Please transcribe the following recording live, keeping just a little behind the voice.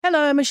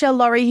Hello, Michelle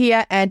Laurie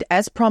here, and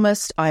as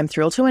promised, I am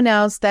thrilled to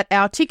announce that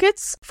our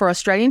tickets for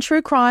Australian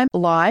True Crime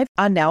Live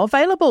are now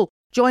available.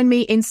 Join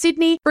me in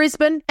Sydney,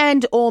 Brisbane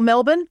and or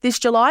Melbourne this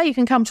July. You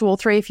can come to all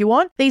three if you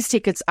want. These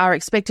tickets are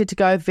expected to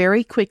go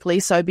very quickly,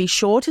 so be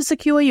sure to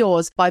secure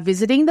yours by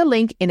visiting the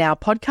link in our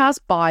podcast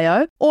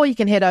bio, or you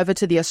can head over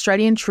to the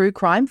Australian True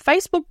Crime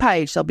Facebook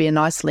page. There'll be a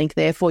nice link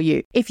there for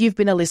you. If you've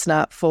been a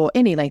listener for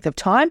any length of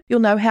time,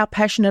 you'll know how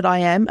passionate I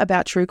am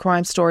about true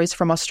crime stories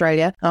from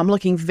Australia. I'm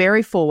looking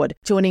very forward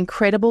to an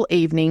incredible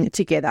evening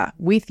together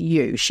with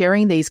you,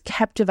 sharing these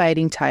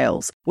captivating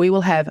tales. We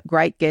will have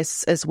great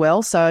guests as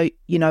well, so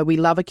you know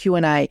we love a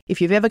Q&A. If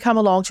you've ever come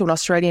along to an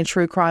Australian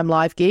True Crime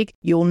Live gig,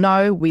 you'll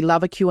know we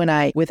love a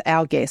Q&A with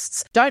our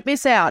guests. Don't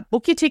miss out.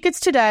 Book your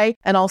tickets today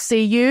and I'll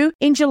see you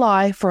in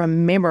July for a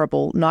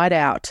memorable night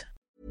out.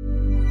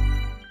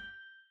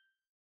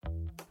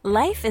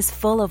 Life is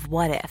full of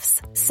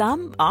what-ifs.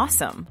 Some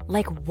awesome,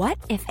 like what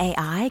if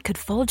AI could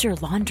fold your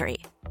laundry?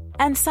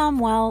 And some,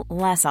 well,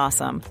 less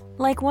awesome,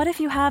 like what if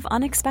you have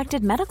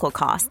unexpected medical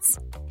costs?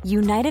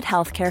 United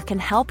Healthcare can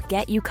help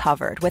get you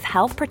covered with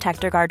Health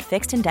Protector Guard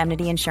fixed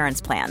indemnity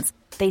insurance plans.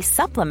 They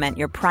supplement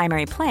your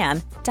primary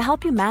plan to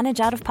help you manage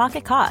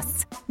out-of-pocket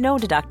costs. No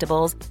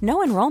deductibles,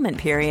 no enrollment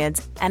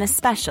periods, and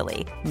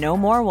especially no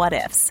more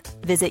what-ifs.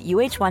 Visit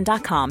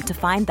uh1.com to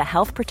find the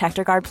Health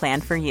Protector Guard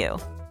plan for you.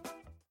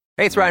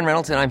 Hey, it's Ryan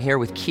Reynolds, and I'm here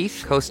with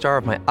Keith, co-star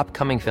of my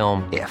upcoming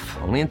film, If,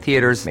 only in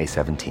theaters May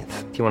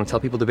 17th. Do you want to tell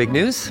people the big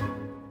news?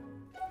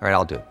 All right,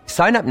 I'll do it.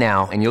 Sign up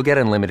now and you'll get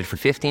unlimited for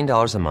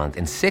 $15 a month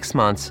and 6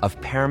 months of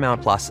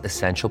Paramount Plus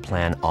Essential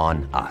Plan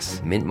on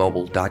us.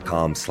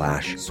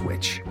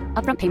 MintMobile.com/switch.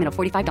 Upfront payment of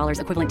 $45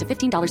 equivalent to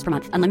 $15 per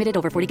month. Unlimited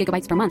over 40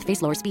 gigabytes per month.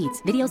 Face lower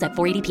speeds. Videos at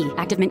 480p.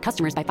 Active Mint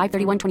customers by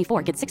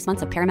 531.24 get 6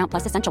 months of Paramount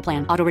Plus Essential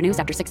Plan. Auto renews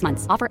after 6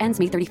 months. Offer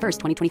ends May 31st,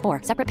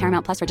 2024. Separate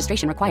Paramount Plus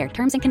registration required.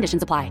 Terms and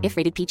conditions apply if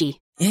rated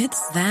PG.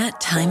 It's that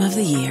time of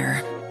the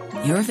year.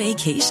 Your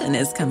vacation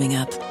is coming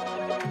up.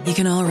 You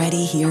can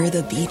already hear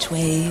the beach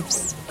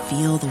waves,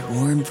 feel the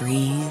warm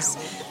breeze,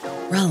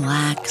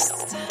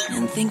 relax,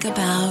 and think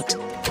about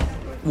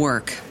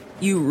work.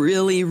 You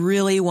really,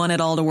 really want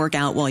it all to work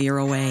out while you're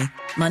away.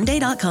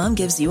 Monday.com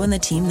gives you and the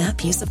team that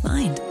peace of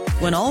mind.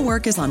 When all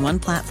work is on one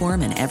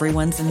platform and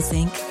everyone's in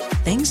sync,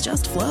 things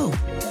just flow.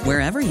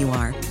 Wherever you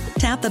are,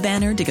 tap the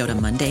banner to go to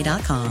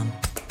Monday.com.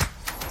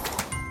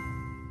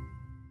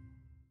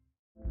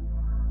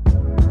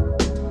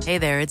 Hey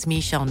there, it's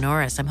Michelle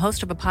Norris. I'm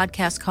host of a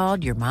podcast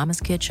called Your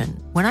Mama's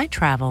Kitchen. When I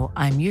travel,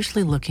 I'm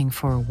usually looking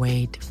for a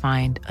way to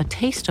find a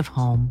taste of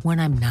home when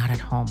I'm not at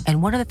home.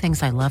 And one of the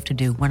things I love to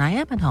do when I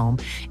am at home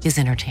is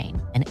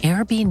entertain. And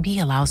Airbnb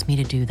allows me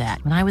to do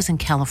that. When I was in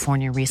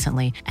California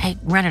recently, I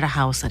rented a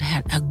house that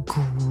had a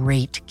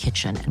great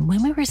kitchen. And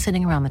when we were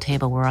sitting around the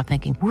table, we were all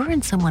thinking, we're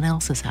in someone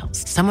else's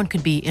house. Someone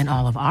could be in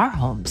all of our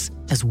homes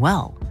as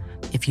well.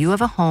 If you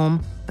have a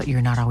home, but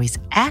you're not always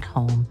at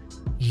home,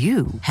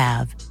 you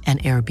have an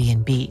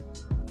Airbnb.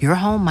 Your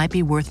home might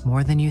be worth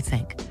more than you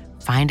think.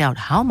 Find out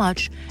how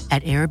much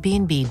at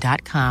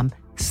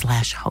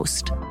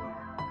airbnb.com/host.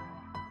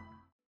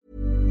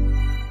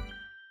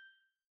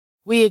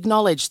 We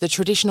acknowledge the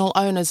traditional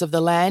owners of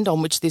the land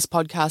on which this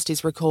podcast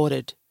is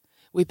recorded.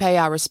 We pay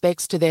our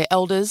respects to their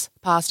elders,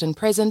 past and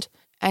present,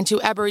 and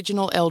to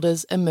Aboriginal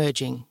elders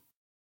emerging.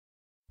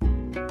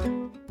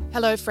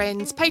 Hello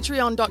friends,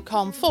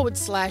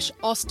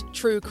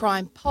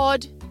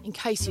 patreon.com/AustTrueCrimePod. In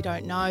case you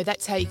don't know,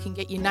 that's how you can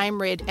get your name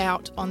read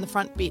out on the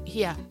front bit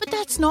here. But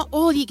that's not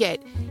all you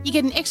get. You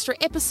get an extra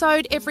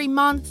episode every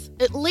month,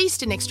 at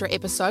least an extra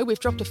episode. We've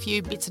dropped a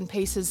few bits and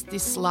pieces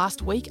this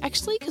last week,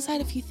 actually, because I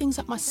had a few things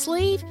up my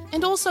sleeve.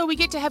 And also we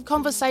get to have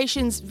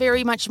conversations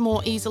very much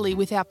more easily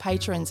with our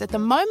patrons. At the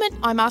moment,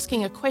 I'm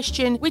asking a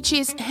question, which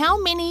is how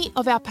many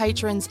of our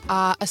patrons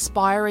are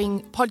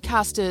aspiring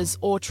podcasters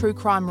or true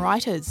crime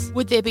writers?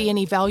 Would there be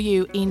any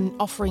value in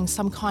offering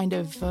some kind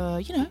of,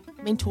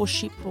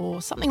 mentorship or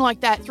something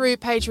like that through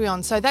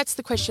Patreon? So that's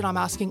the question I'm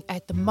asking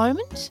at the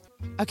moment.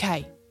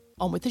 Okay,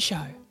 on with the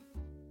show.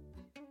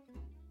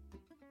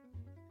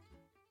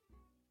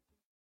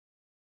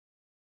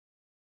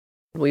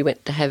 We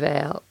went to have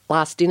our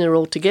last dinner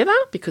all together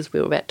because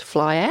we were about to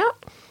fly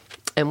out,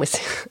 and we're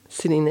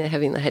sitting there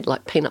they had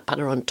like peanut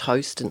butter on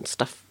toast and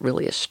stuff,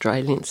 really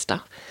Australian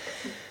stuff.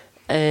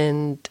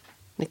 And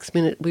next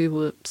minute we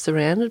were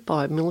surrounded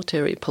by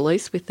military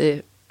police with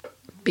their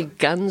big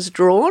guns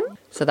drawn.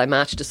 So they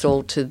marched us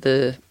all to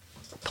the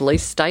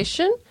police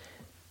station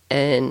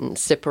and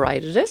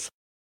separated us.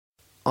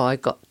 I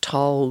got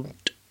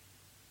told,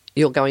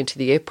 you're going to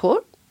the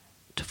airport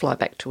to fly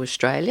back to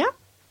Australia,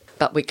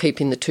 but we're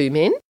keeping the two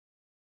men.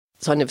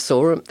 So I never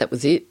saw them. That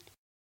was it.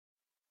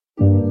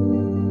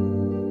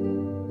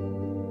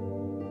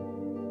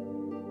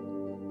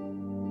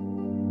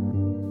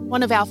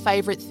 One of our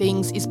favourite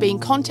things is being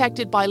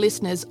contacted by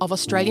listeners of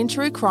Australian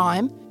True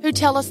Crime who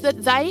tell us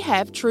that they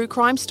have true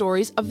crime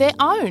stories of their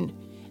own.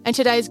 And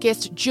today's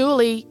guest,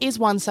 Julie, is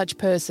one such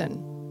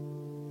person.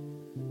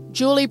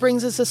 Julie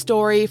brings us a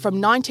story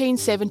from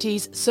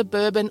 1970s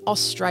suburban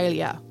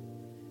Australia.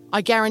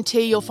 I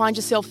guarantee you'll find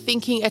yourself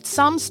thinking at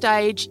some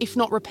stage, if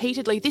not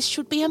repeatedly, this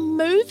should be a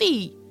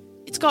movie.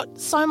 It's got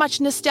so much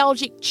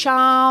nostalgic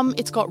charm,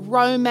 it's got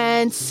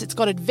romance, it's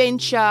got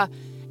adventure,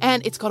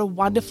 and it's got a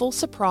wonderful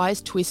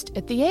surprise twist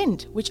at the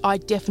end, which I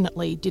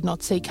definitely did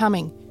not see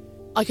coming.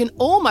 I can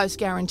almost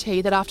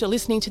guarantee that after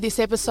listening to this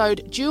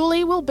episode,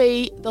 Julie will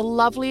be the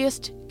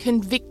loveliest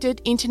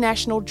convicted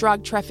international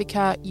drug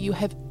trafficker you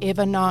have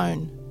ever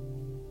known.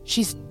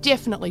 She's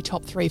definitely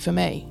top 3 for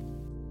me.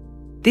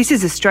 This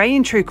is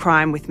Australian True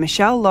Crime with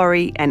Michelle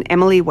Laurie and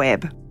Emily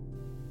Webb.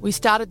 We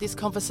started this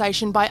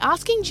conversation by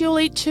asking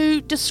Julie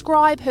to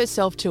describe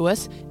herself to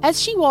us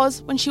as she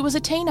was when she was a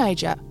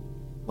teenager,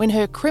 when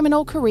her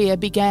criminal career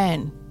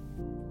began.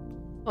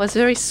 I was a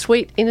very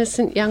sweet,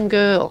 innocent young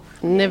girl.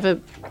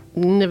 Never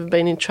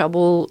been in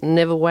trouble,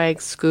 never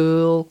wagged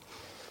school,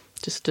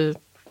 just a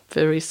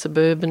very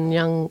suburban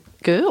young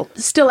girl.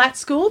 Still at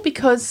school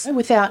because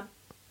without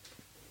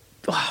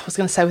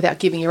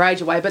giving your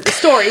age away, but the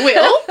story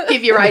will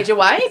give your age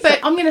away. But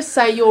I'm going to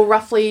say you're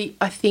roughly,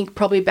 I think,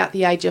 probably about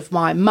the age of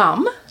my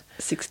mum.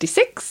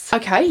 66.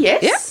 Okay,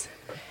 yes.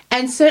 Yep.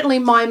 And certainly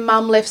my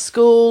mum left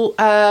school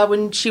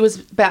when she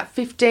was about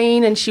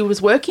 15 and she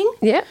was working.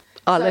 Yeah.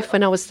 I left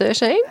when I was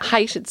 13.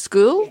 Hated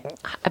school.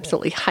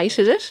 Absolutely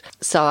hated it.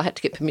 So I had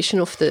to get permission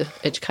off the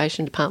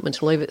education department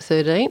to leave at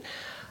 13.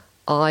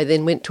 I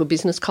then went to a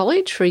business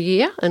college for a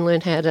year and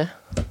learned how to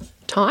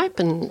type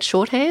and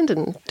shorthand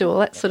and do all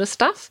that sort of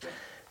stuff,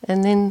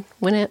 and then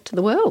went out to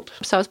the world.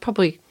 So I was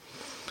probably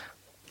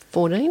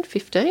 14,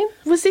 15.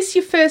 Was this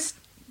your first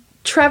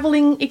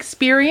travelling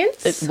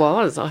experience? It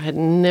was. I had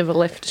never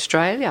left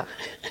Australia.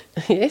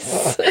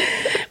 Yes.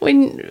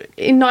 When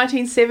in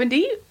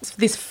 1970,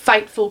 this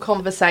fateful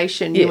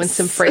conversation you and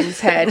some friends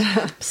had,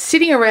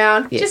 sitting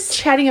around just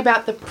chatting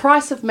about the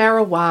price of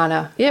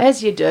marijuana,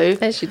 as you do.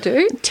 As you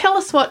do. Tell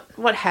us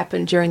what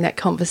happened during that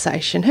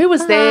conversation. Who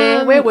was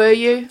there? Where were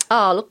you?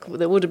 Oh, look,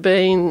 there would have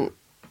been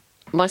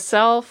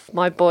myself,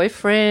 my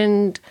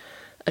boyfriend,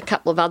 a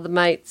couple of other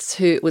mates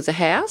who... It was a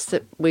house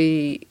that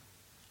we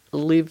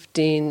lived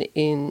in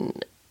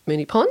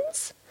Moonee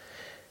Ponds,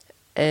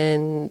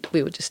 and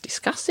we were just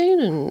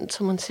discussing, and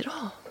someone said,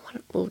 why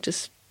don't we'll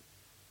just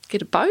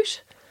get a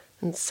boat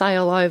and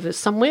sail over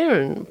somewhere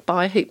and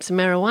buy heaps of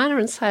marijuana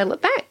and sail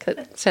it back.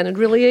 That sounded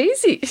really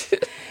easy.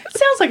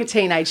 Sounds like a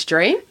teenage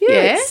dream.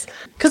 Yes.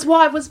 Because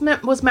why was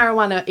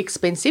marijuana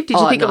expensive? Did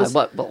you think it was...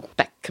 Well,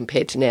 back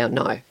compared to now,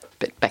 no.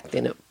 But back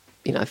then,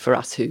 for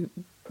us who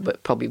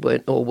probably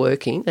weren't all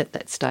working at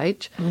that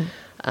stage...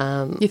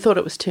 you thought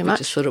it was too much? I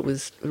just thought it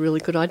was a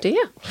really good idea.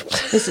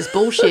 This is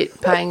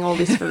bullshit, paying all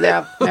this for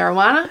our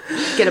marijuana.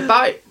 Get a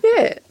boat.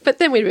 Yeah, but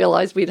then we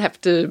realised we'd have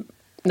to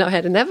know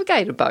how to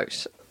navigate a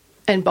boat.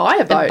 And buy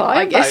a boat,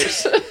 I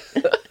guess.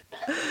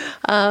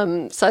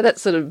 So that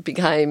sort of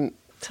became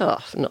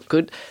not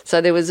good. So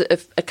there was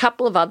a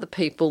couple of other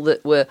people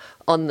that were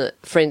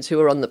friends who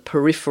were on the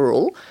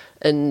peripheral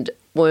and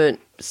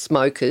weren't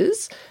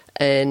smokers.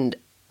 And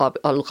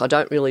I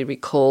don't really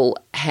recall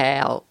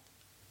how...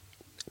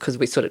 because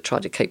we sort of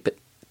tried to keep it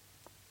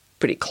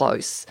pretty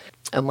close.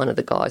 And one of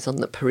the guys on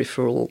the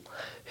peripheral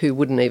who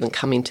wouldn't even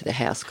come into the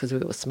house because we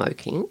were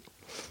smoking,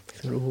 he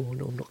said, no,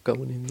 I'm not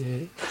going in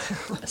there.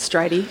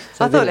 Straighty.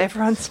 So I thought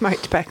everyone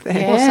smoked back then.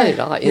 Yeah. Well, so did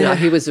I. You know,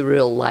 he was a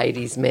real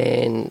ladies'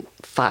 man,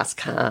 fast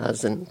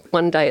cars. And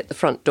one day at the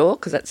front door,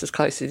 because that's as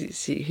close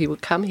as he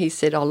would come, he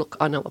said, look,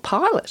 I know a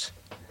pilot.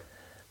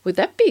 Would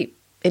that be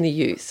any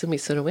use? And we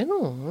sort of went,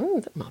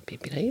 that might be a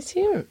bit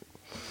easier.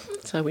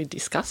 So we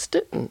discussed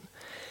it, and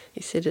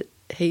he said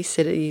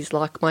he's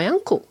like my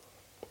uncle.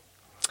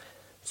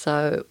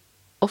 So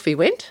off he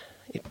went.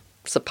 He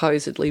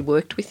supposedly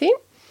worked with him.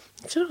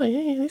 I said,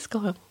 this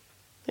guy.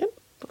 Yep.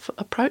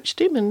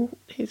 Approached him and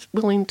he's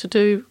willing to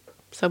do.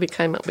 So we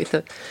came up with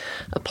a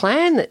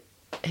plan that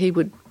he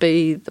would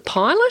be the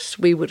pilot.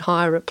 We would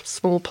hire a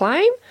small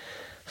plane,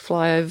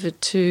 fly over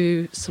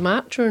to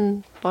Sumatra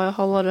and buy a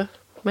whole lot of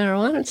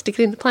marijuana and stick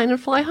it in the plane and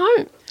fly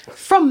home.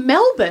 From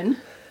Melbourne?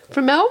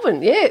 From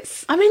Melbourne,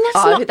 yes. I mean,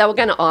 that's They were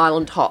going to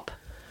island hop.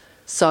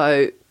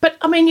 So... But,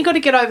 I mean, you've got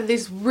to get over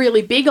this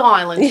really big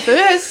island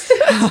first.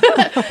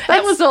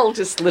 That was all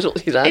just little,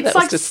 It's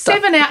like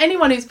 7 hours.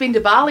 Anyone who's been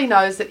to Bali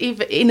knows that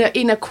even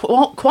in a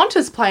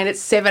Qantas plane, it's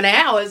 7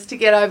 hours to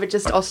get over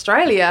just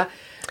Australia.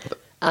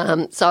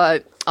 So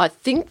I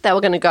think they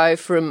were going to go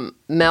from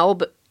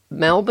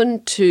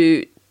Melbourne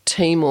to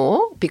Timor,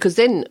 because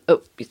then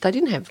they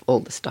didn't have all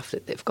the stuff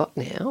that they've got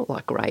now,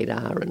 like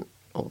radar and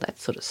all that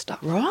sort of stuff.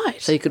 Right.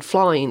 So you could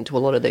fly into a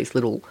lot of these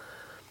little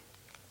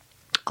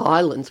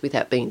islands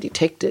without being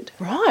detected.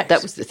 Right.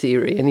 That was the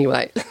theory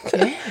anyway.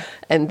 Yeah.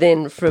 And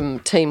then from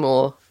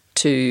Timor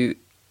to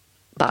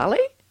Bali,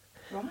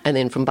 and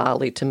then from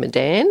Bali to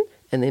Medan,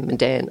 and then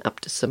Medan up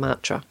to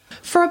Sumatra.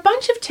 For a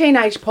bunch of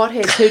teenage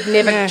potheads who'd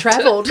never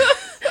travelled,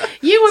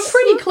 you were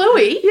pretty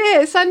cluey.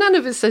 Yeah, so none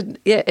of us had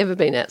ever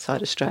been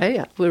outside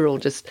Australia. We were all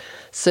just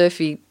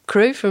surfy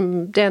crew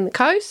from down the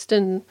coast.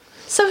 And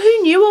so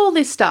who knew all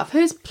this stuff?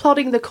 Who's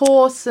plotting the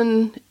course,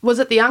 and was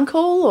it the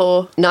uncle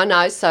or...?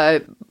 No, so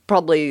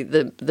probably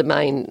the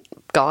main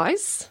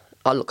guys.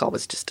 I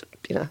was just,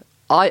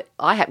 I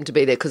happened to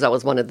be there because I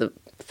was one of the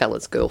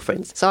fella's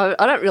girlfriends. So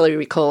I don't really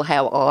recall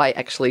how I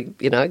actually,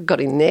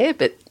 got in there,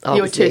 but I You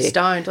were was too there.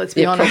 stoned, let's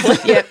be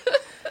honest. Yep.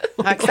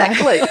 Okay.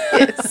 Exactly,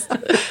 yes.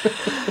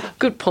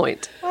 Good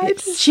point.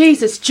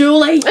 Jesus,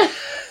 Julie.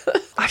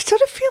 I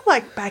sort of feel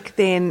like back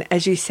then,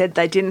 as you said,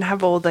 they didn't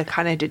have all the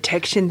kind of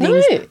detection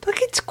things. No.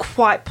 Like, it's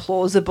quite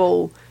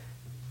plausible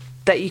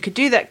that you could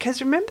do that,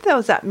 because remember there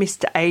was that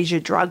Mr. Asia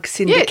drug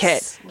syndicate.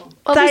 Yes.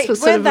 Well, this was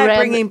sort weren't of they around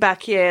bringing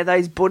back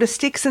those Buddha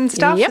sticks and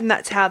stuff, Yep. and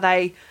that's how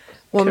they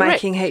were Correct.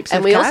 making heaps and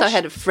of we cash. also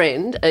had a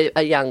friend,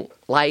 a young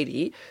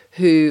lady,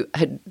 who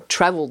had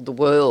travelled the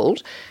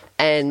world,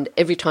 and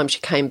every time she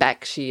came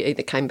back, she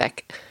either came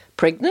back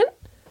pregnant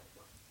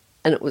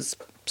and it was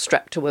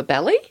strapped to her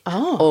belly,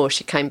 or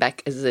she came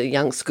back as a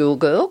young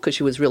schoolgirl because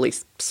she was really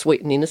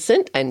sweet and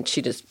innocent, and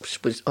she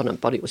was on her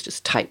body was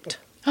just taped,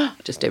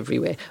 just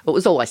everywhere. It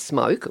was always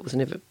smoke; it was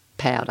never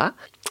powder.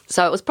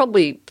 So it was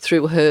probably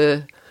through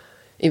her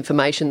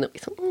information that we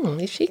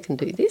thought, if she can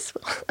do this,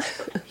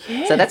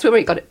 so that's where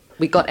we got it.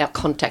 We got our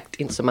contact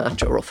in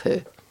Sumatra off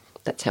her.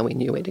 That's how we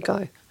knew where to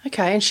go.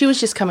 Okay, and she was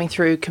just coming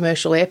through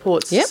commercial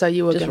airports, Yep, so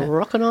you were just going to...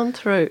 rocking on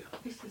through,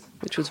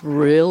 which was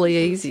really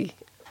easy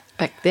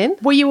back then.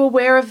 Were you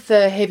aware of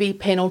the heavy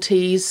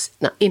penalties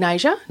in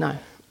Asia? No.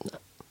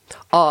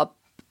 Oh,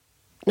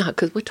 no,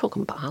 because we're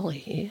talking Bali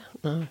here.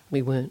 No,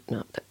 we weren't.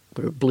 No,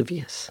 we're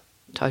oblivious,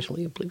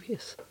 totally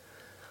oblivious.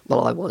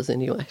 Well, I was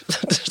anyway.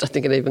 I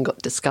think it even got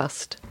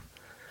discussed.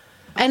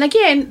 And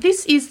again,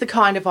 this is the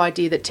kind of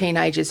idea that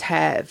teenagers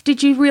have.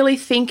 Did you really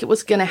think it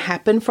was going to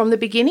happen from the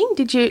beginning?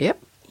 Did you? Yep.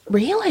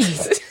 Really?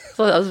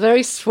 So I was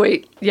very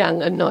sweet,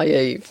 young and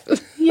naive.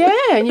 Yeah,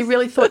 and you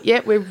really thought,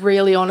 we're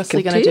really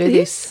honestly going to do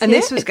this. And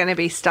this was going to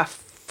be stuff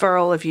for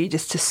all of you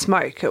just to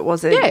smoke. It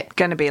wasn't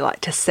going to be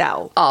like to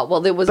sell. Oh, well,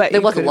 there was But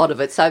you a could- lot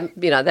of it. So,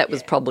 that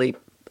was probably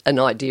an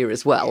idea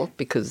as well,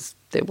 because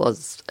there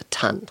was a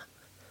ton.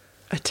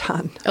 A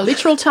ton. A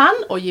literal ton,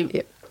 or you?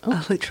 Yep.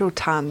 A literal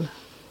ton.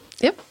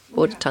 Yep,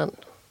 bought a ton.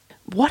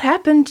 What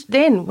happened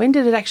then? When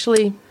did it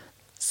actually?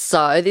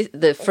 So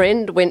the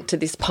friend went to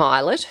this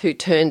pilot who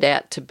turned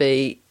out to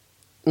be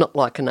not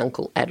like an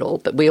uncle at all,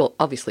 but we all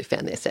obviously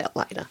found this out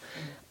later.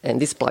 And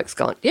this bloke's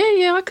gone,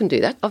 yeah, I can do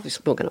that.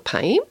 Obviously, we're going to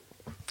pay him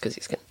because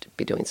he's going to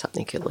be doing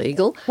something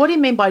illegal. What do you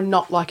mean by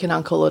not like an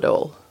uncle at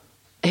all?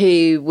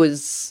 He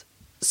was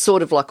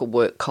sort of like a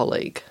work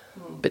colleague,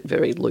 but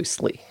very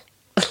loosely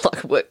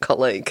like a work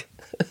colleague.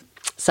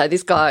 So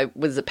this guy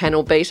was a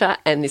panel beater,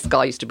 and this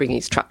guy used to bring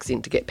his trucks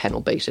in to get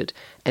panel beated,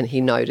 and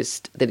he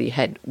noticed that he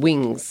had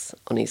wings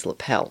on his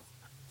lapel.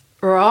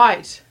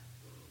 Right.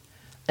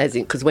 As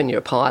in, because when you're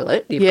a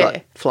pilot, you've Yeah.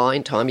 got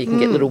flying time, you can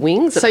get little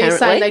wings, So apparently. you're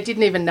saying they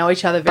didn't even know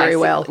each other very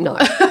well? No.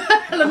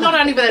 Not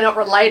only were they not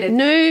related,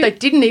 No. they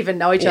didn't even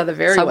know each other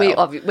very so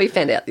well. we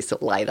found out this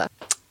all later.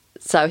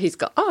 So he's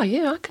got, oh,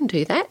 yeah, I can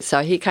do that.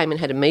 So he came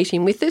and had a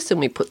meeting with us, and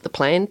we put the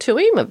plan to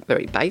him, a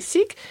very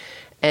basic,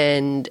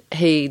 and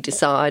he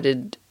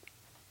decided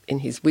in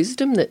his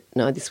wisdom that,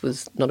 no, this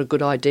was not a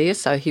good idea,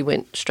 so he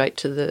went straight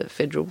to the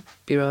Federal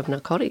Bureau of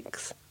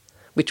Narcotics,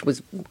 which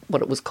was what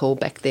it was called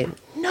back then.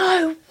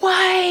 No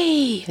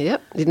way!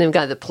 Yep. Didn't even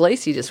go to the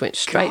police, he just went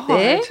straight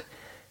there.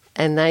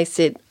 And they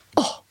said,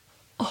 oh,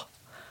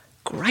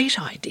 great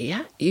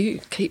idea.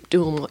 You keep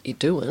doing what you're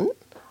doing.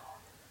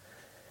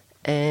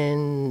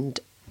 And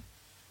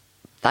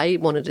they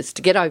wanted us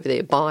to get over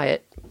there, buy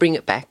it, bring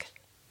it back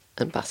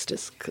and bust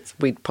us, because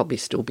we'd probably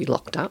still be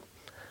locked up.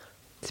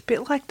 It's a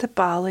bit like the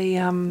Bali...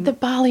 The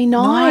Bali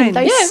Nine.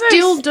 They Yeah,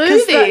 still do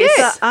 'cause this.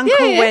 The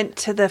uncle went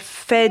to the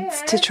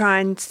feds to try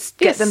and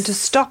get them to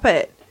stop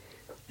it,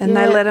 and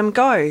they let him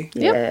go.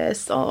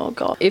 Yes. Oh,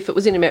 God. If it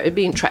was in America, it'd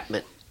be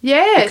entrapment.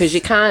 Yes. Because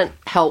you can't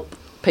help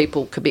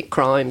people commit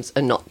crimes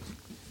and not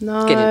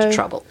get into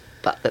trouble.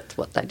 But that's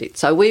what they did.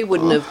 So we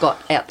wouldn't have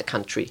got out the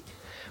country.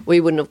 We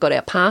wouldn't have got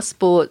our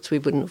passports. We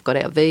wouldn't have got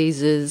our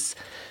visas.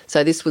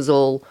 So this was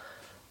all...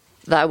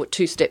 They were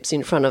 2 steps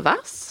in front of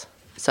us,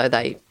 so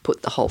they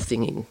put the whole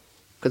thing in.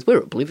 Because we were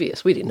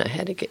oblivious. We didn't know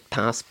how to get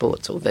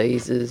passports or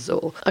visas.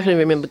 Or I can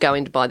remember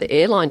going to buy the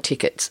airline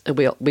tickets, and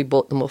we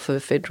bought them off of a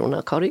federal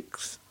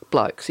narcotics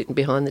bloke sitting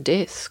behind the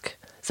desk.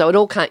 So it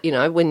all can't,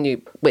 when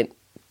you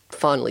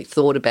finally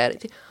thought about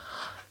it,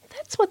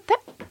 that's what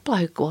that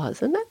bloke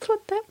was, and that's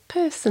what that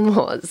person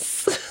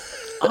was.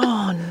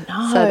 Oh,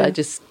 no. So they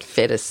just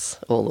fed us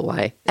all the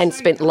way and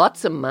spent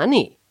lots of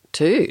money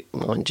too,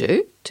 mind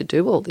you, to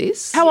do all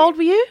this. How old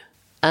were you?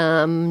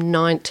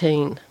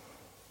 19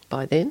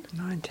 by then.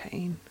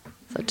 19.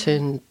 So I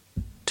turned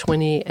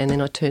 20, and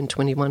then I turned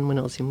 21 when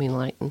I was in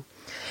Winlayton,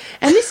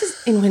 And this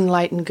is in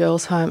Winlayton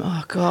Girls' Home.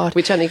 Oh, God.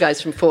 which only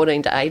goes from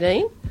 14 to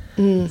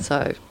 18.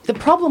 So The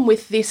problem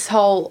with this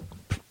whole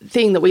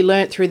thing that we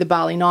learnt through the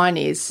Bali Nine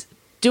is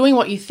doing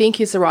what you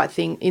think is the right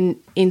thing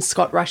in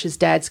Scott Rush's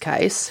dad's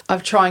case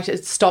of trying to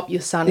stop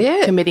your son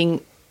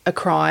committing a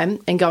crime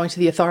and going to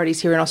the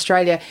authorities here in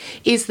Australia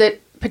is that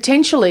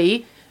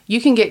potentially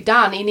you can get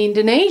done in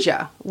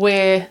Indonesia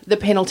where the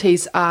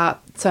penalties are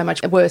so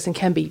much worse and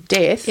can be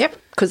death. Yep.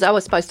 Because they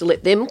were supposed to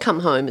let them come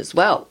home as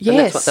well. And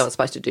Yes. that's what they were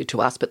supposed to do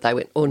to us, but they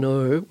went, oh,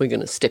 no, we're going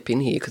to step in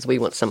here because we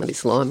want some of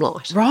this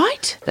limelight.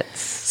 Right.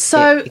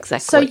 Yeah, exactly.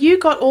 So you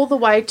got all the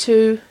way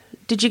to...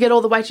 Did you get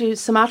all the way to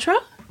Sumatra?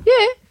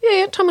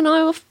 Yeah. Tom and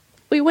I,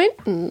 we went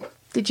and...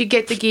 Did you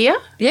get the gear?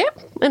 Yeah,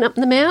 went up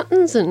in the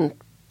mountains and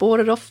bought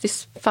it off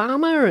this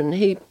farmer, and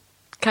he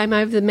came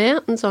over the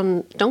mountains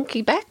on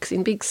donkey backs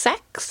in big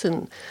sacks.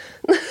 And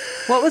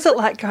What was it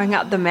like going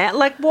up the mountain?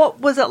 Like, what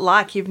was it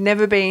like? You've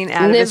never been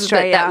out of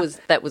Australia.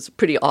 That was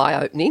pretty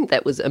eye-opening.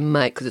 That was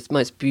amazing because it's the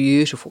most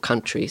beautiful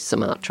country,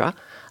 Sumatra.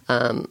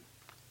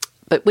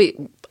 But we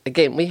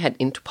had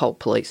Interpol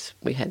police.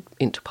 We had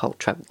Interpol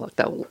travel. Like,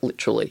 they were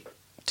literally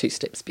 2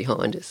 steps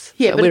behind us.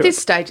 Yeah, So but we at were- this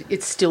stage,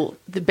 it's still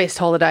the best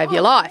holiday of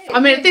your life. I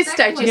mean, at this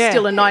stage, you're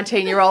still a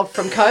 19-year-old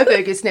from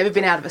Coburg who's never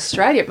been out of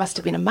Australia. It must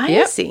have been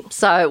amazing. Yep.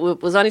 So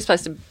it was only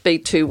supposed to be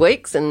 2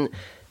 weeks, and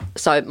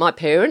so my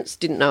parents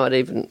didn't know I'd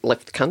even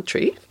left the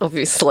country,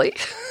 obviously,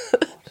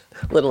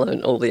 let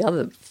alone all the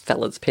other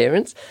fellas'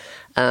 parents.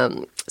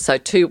 So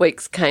 2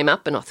 weeks came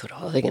up, and I thought,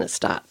 oh, they're going to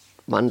start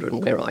wondering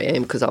where I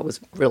am because I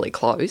was really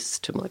close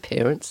to my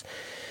parents.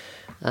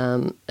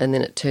 And then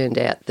it turned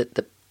out that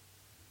the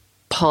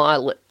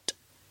pilot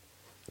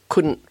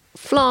couldn't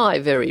fly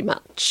very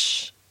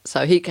much.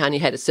 So he only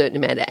had a certain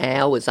amount of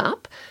hours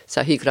up,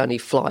 so he could only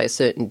fly a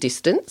certain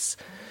distance.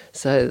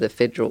 So the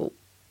federal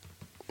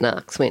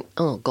narcs went,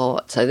 oh,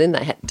 God. So then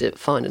they had to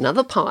find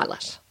another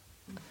pilot,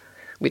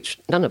 which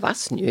none of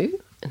us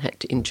knew, and had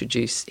to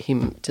introduce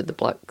him to the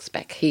blokes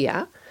back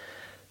here.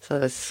 So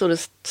they're sort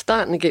of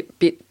starting to get a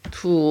bit,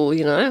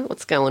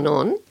 what's going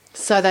on?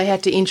 So they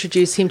had to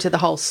introduce him to the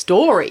whole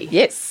story.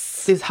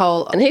 Yes. This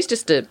whole... And he's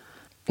just a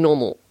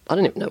normal, I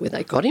don't even know where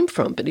they got him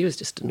from, but he was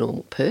just a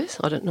normal person.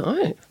 I don't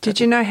know.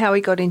 Did you know how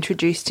he got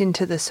introduced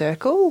into the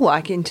circle,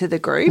 like into the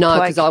group? No,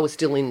 Like- because I was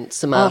still in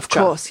Sumatra. Of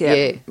course,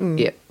 yeah.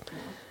 Yeah.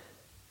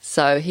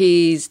 So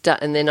he's done,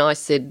 and then I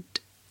said,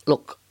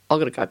 look, I've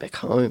got to go back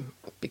home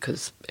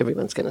because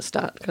everyone's going to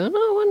start going,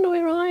 oh, I wonder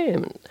where I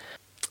am.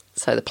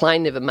 So the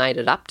plane never made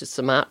it up to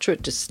Sumatra.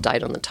 It just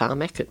stayed on the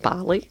tarmac at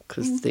Bali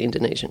because the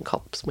Indonesian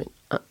cops went,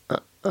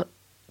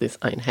 this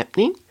ain't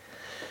happening.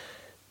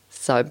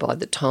 So by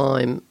the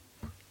time...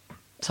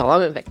 So I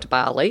went back to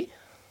Bali.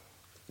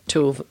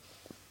 2 of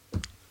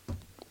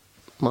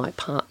my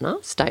partner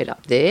stayed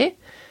up there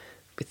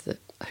with the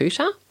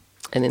hooter,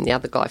 and then the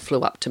other guy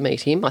flew up to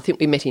meet him. I think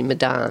we met in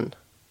Medan,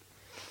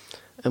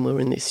 and we were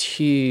in this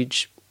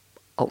huge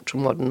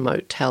ultra-modern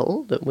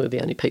motel that we're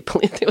the only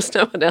people in. There was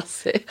no one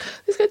else there.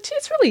 He goes, gee,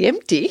 it's really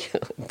empty.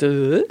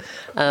 Duh.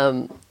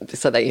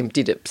 So they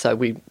emptied it, so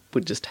we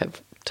would just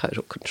have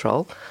total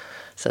control.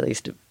 So they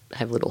used to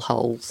have little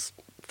holes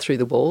through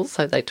the walls,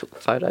 so they took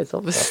photos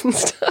of us and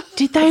stuff.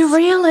 Did they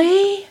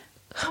really?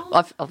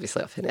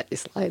 Obviously, I found out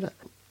this later.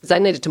 They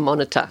needed to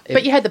monitor.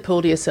 But you had the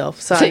pool to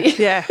yourself, so...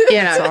 Yeah,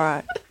 it's all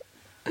right.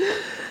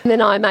 And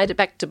then I made it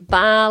back to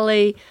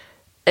Bali,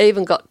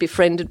 even got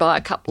befriended by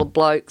a couple of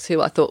blokes who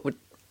I thought were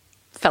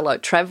fellow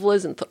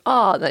travellers and thought,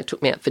 oh, they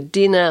took me out for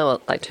dinner.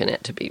 Well, they turned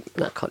out to be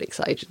narcotics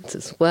agents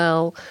as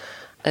well.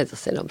 As I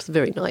said, I was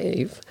very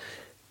naive.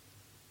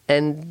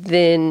 And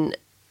then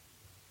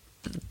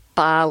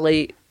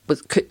Bali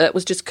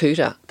was just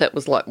Kuta. That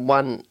was like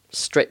one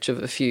stretch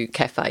of a few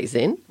cafes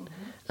then.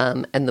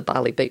 And the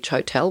Bali Beach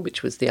Hotel,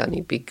 which was the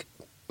only big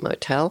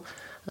motel.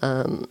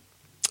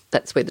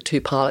 That's where the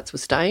 2 pilots were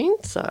staying.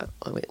 So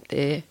I went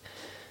there,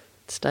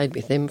 stayed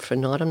with them for a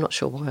night. I'm not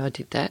sure why I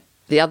did that.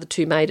 The other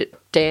 2 made it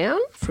down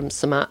from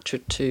Sumatra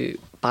to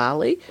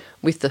Bali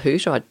with the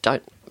hooter. I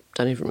don't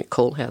even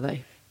recall how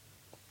they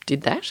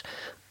did that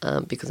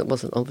because it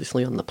wasn't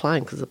obviously on the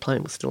plane because the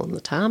plane was still on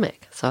the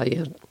tarmac. So,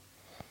 yeah,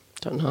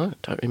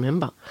 don't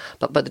remember.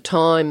 But by the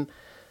time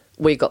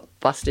we got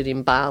busted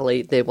in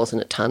Bali, there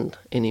wasn't a ton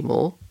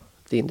anymore.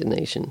 The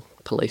Indonesian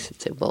police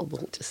had said, well,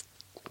 we'll just,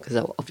 because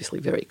they were obviously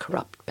very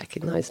corrupt back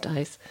in those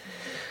days,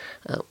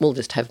 we'll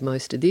just have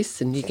most of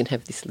this and you can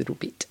have this little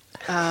bit.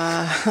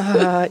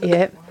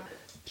 Yeah.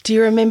 Do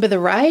you remember the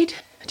raid?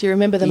 Do you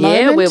remember the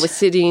moment? Yeah, we were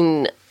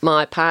sitting,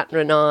 my partner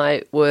and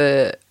I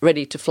were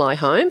ready to fly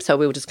home, so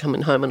we were just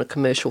coming home on a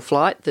commercial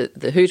flight.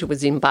 The hooter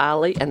was in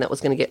Bali and that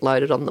was going to get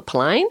loaded on the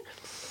plane.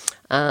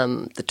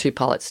 The 2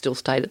 pilots still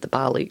stayed at the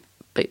Bali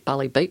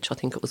Beach, I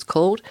think it was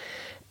called.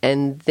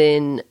 And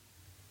then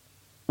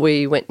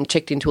we went and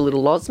checked into a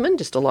little lodgement,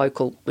 just a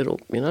local little,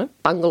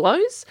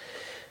 bungalows.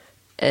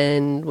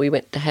 And we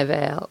went to have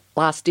our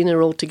last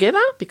dinner all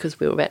together because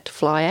we were about to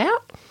fly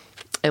out.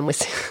 And we're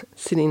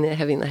sitting there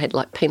they had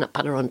like peanut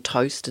butter on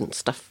toast and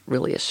stuff,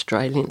 really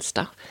Australian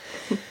stuff.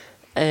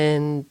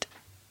 And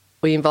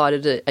we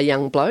invited a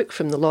young bloke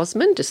from the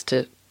lodgement just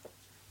to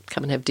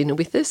come and have dinner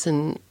with us,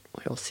 and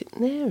we're all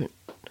sitting there. And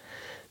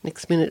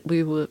next minute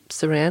we were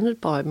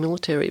surrounded by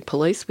military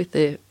police with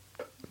their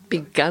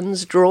big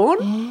guns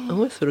drawn. And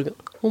we sort of go,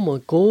 oh my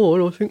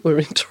God, I think we're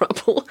in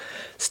trouble.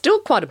 Still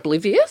quite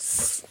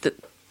oblivious that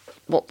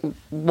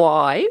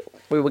why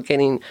we were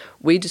getting,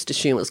 we just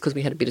assumed it was because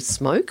we had a bit of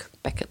smoke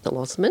back at the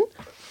lodgement,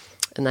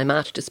 and they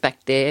marched us back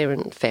there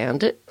and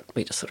found it.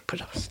 We just sort of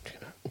put us,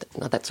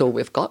 no, that's all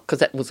we've got, because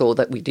that was all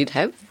that we did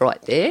have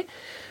right there.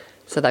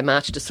 So they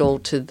marched us all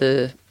to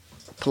the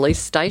police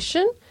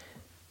station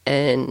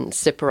and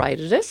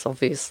separated us,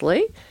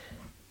 obviously.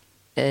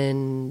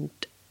 And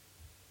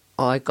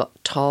I got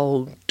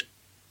told,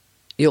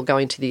 you're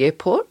going to the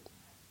airport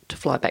to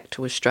fly back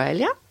to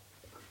Australia.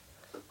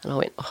 And I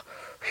went, oh,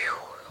 phew,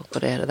 I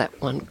got out of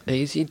that one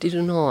easy,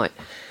 didn't I?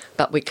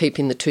 But we're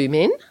keeping the 2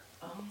 men.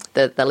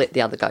 They let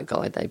the other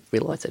guy. They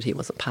realised that he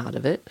wasn't part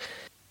of it.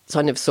 So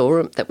I never saw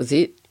him. That was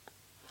it.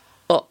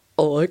 Oh,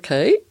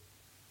 okay.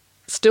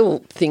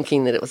 Still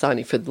thinking that it was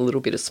only for the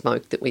little bit of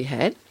smoke that we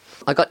had.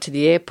 I got to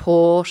the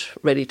airport,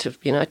 ready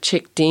to,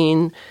 checked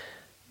in.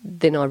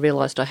 Then I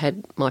realised I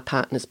had my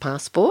partner's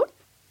passport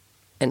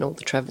and all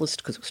the travellers,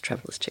 because it was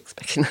travellers checks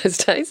back in those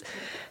days.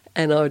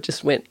 And I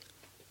just went,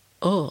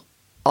 oh.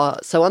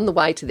 So on the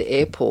way to the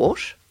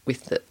airport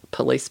with the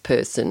police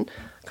person,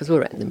 because we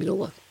were out in the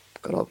middle of,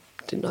 God,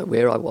 I didn't know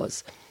where I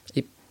was.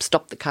 He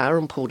stopped the car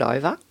and pulled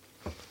over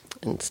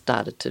and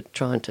started to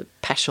trying to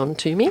pash on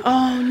to me.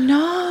 Oh,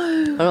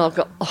 no. And I've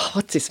got,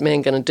 what's this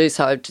man going to do?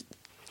 So I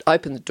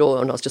opened the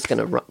door and I was just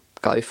going to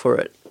go for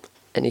it.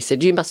 And he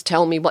said, you must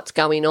tell me what's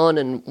going on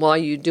and why are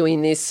you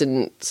doing this?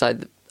 And so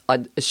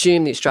I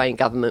assumed the Australian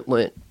government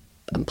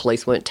and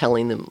police weren't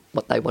telling them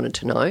what they wanted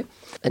to know.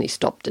 And he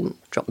stopped and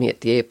dropped me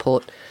at the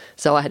airport.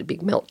 So I had a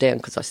big meltdown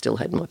because I still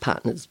had my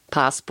partner's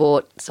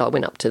passport. So I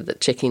went up to the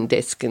check-in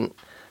desk and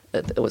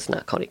it was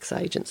narcotics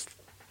agents.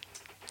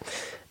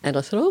 And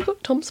I said, I've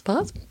got Tom's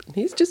passport.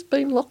 He's just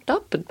been locked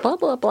up and blah,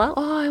 blah, blah.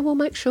 Oh, I will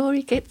make sure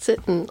he gets it.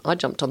 And I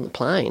jumped on the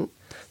plane.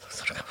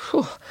 Sort of go,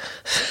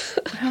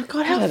 oh,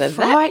 God, how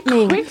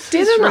frightening. Quick,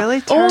 didn't really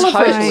it?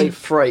 totally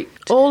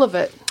freaked. All of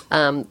it.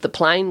 The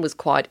plane was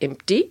quite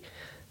empty,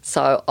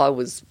 so I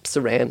was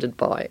surrounded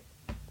by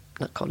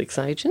narcotics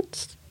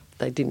agents.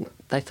 They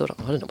thought,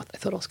 I don't know what they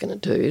thought I was going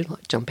to do,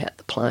 like jump out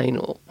the plane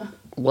or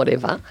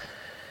whatever.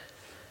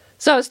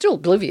 So I was still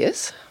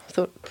oblivious. I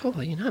thought,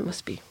 it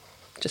must be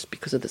just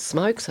because of the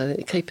smoke. So they're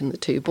keeping the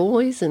 2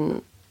 boys,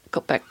 and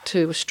got back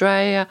to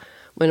Australia,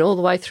 went all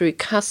the way through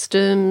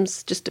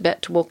customs, just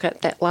about to walk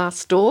out that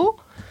last door.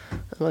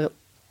 And I got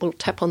a little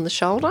tap on the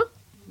shoulder.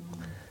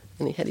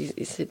 And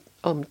he said,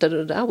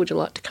 would you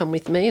like to come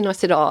with me? And I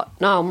said, no,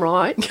 I'm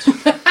right.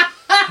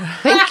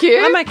 Thank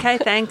you. I'm okay,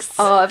 thanks.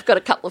 I've got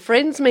a couple of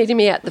friends meeting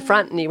me out the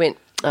front. And he went,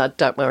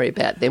 don't worry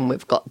about them,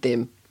 we've got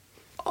them.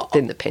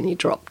 Then the penny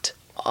dropped.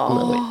 And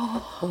I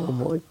went, oh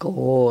my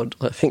God,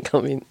 I think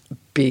I'm in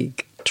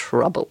big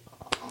trouble.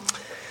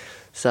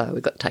 So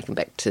we got taken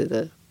back to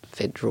the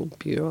Federal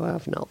Bureau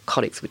of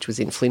Narcotics, which was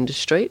in Flinders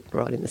Street,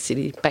 right in the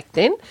city back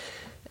then.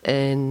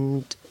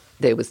 And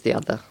there was the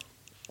other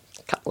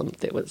couple of them,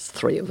 there was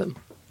 3 of them.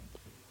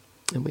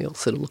 And we all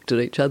sort of looked at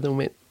each other and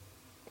went,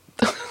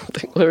 I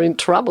think we're in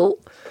trouble.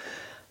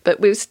 But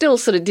we still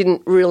sort of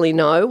didn't really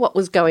know what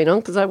was going on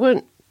because they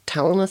weren't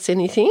telling us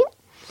anything.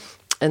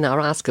 And they were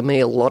asking me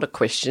a lot of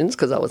questions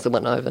because I was the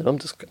one over and I'm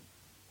just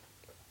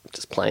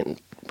playing.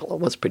 Well, I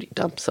was pretty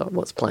dumb, so I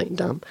was playing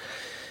dumb.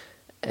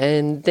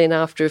 And then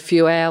after a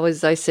few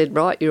hours, they said,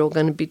 right, you're all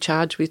going to be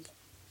charged with,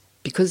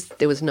 because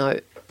there was no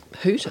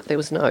hooter, there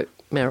was no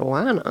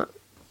marijuana,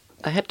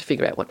 they had to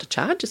figure out what to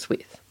charge us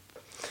with.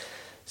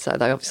 So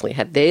they obviously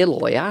had their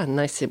lawyer and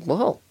they said,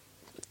 well,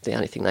 the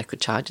only thing they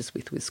could charge us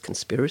with was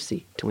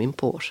conspiracy to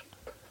import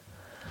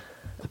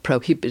a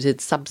prohibited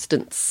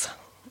substance,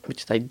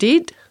 which they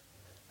did,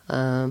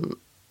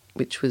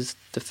 which was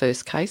the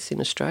first case in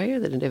Australia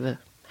that had ever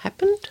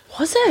happened.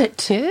 Was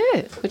it?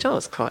 Yeah, which I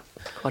was quite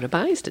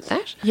amazed at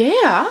that.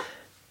 Yeah.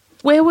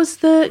 Where was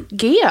the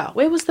gear?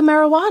 Where was the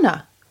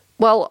marijuana?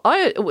 Well,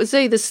 it was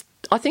either,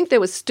 I think there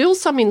was still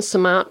some in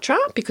Sumatra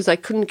because they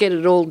couldn't get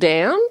it all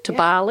down to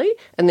Bali,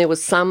 and there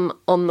was some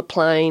on the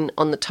plane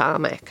on the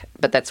tarmac.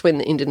 But that's when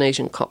the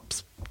Indonesian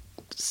cops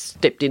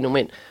stepped in and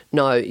went,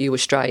 no, you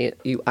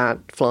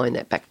aren't flying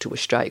that back to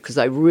Australia, because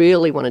they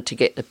really wanted to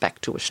get it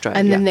back to Australia.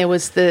 And then there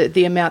was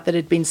the amount that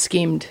had been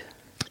skimmed.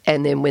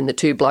 And then when the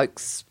 2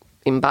 blokes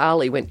in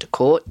Bali went to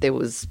court, there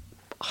was,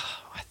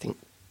 I think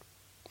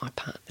my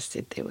partner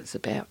said there was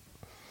about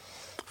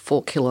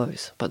 4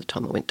 kilos by the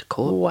time I went to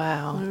court.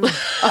 Wow.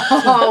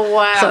 Oh,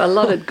 wow. So a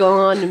lot had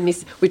gone and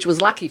missed, which was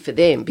lucky for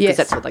them because Yes.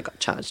 that's what they got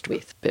charged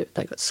with. But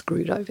they got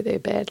screwed over there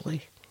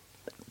badly.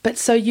 But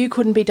so you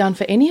couldn't be done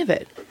for any of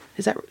it?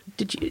 Is that,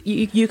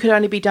 you could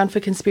only be done for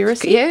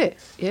conspiracy?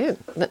 Yeah.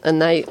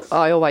 And I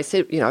always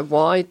said,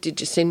 why did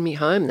you send me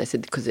home? They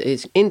said because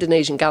the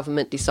Indonesian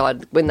government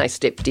decided when they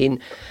stepped in,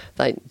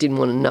 they didn't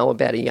want to know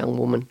about a young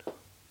woman,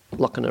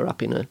 locking her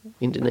up in an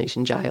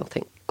Indonesian jail,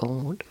 thank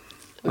God.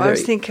 I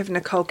always think of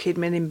Nicole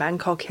Kidman in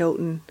Bangkok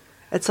Hilton.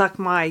 It's like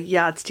my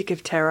yardstick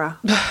of terror.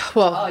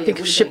 Well, I think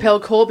of Chappelle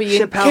Corby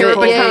in Chappelle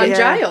Corby, Kirabakan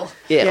jail.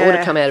 Yeah, it would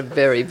have come out a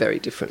very, very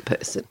different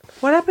person.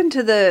 What happened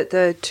to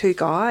the 2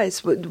 guys?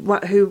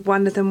 Who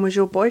one of them was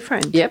your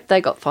boyfriend? Yep,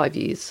 they got 5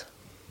 years.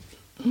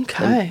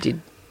 Okay.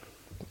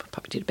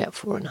 Probably did about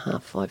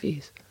 4.5, 5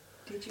 years.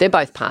 They're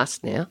both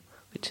passed now,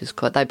 which is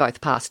quite. They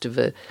both passed of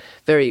a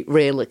very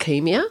rare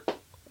leukemia.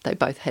 They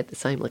both had the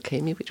same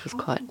leukemia, which was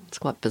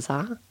quite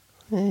bizarre.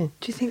 Do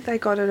you think they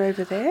got it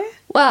over there?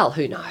 Well,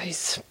 who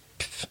knows?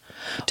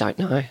 Don't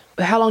know.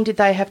 How long did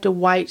they have to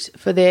wait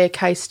for their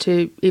case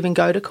to even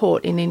go to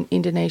court in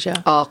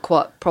Indonesia? Oh,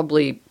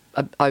 probably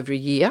over a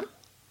year.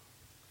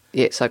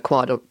 Yeah, so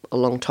quite a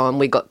long time.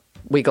 We got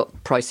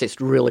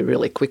processed really,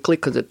 really quickly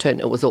because it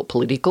was all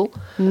political.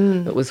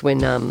 It was when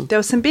there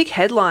were some big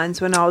headlines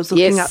when I was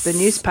looking up the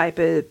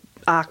newspaper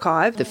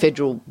archive. The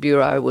Federal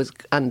Bureau was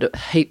under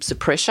heaps of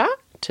pressure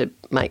to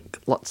make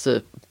lots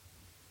of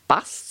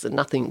busts and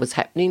nothing was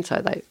happening,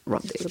 so they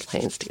rubbed their little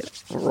hands together.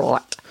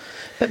 Right.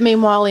 But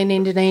meanwhile in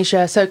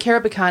Indonesia, so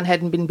Kerabakan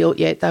hadn't been built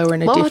yet. They were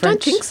in a different... I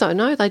don't think so,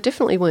 no. They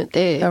definitely weren't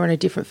there. They were in a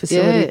different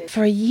facility. Yeah.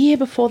 For a year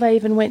before they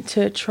even went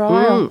to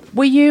trial.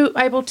 Were you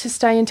able to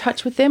stay in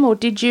touch with them or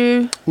did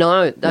you...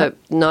 No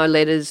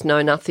letters,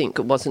 no nothing.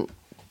 It wasn't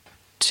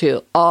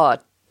till...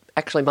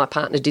 actually my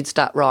partner did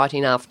start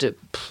writing after,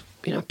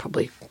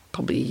 probably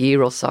a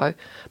year or so.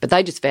 But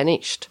they just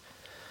vanished.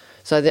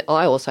 So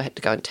I also had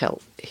to go and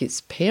tell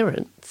his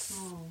parents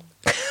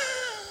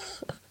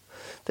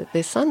that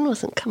their son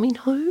wasn't coming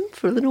home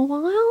for a little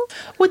while.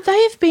 Would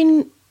they have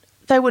been...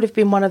 They would have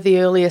been one of the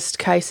earliest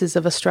cases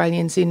of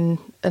Australians in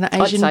an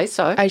Asian, I'd say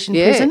so. Asian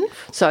prison?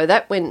 So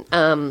that went...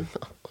 it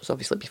was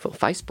obviously before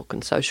Facebook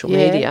and social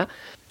media,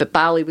 but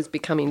Bali was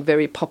becoming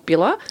very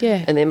popular.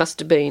 Yeah. And there must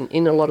have been,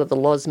 in a lot of the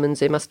lodgements,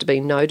 there must have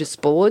been notice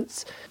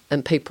boards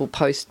and people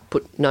put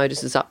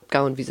notices up,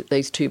 go and visit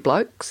these two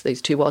blokes,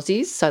 these two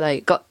Aussies. So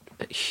they got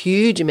a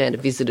huge amount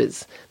of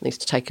visitors. They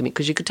used to take them in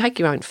because you could take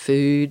your own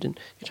food and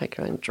you could take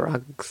your own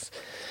drugs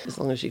as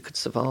long as you could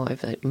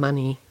survive. They had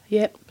money.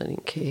 Yep. They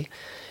didn't care.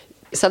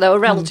 So they were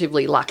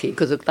relatively lucky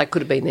because they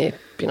could have been there,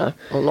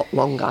 a lot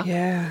longer.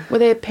 Yeah. Were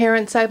their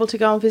parents able to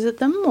go and visit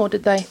them or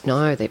did they?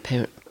 No, their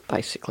parent,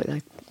 basically,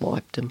 they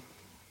wiped them.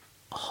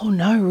 Oh,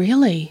 no,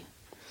 really?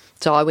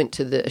 So I went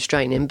to the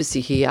Australian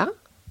Embassy here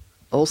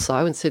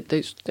also and said,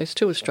 there's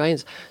two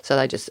Australians. So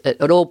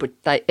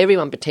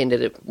everyone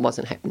pretended it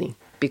wasn't happening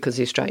because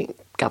the Australian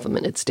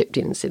government had stepped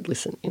in and said,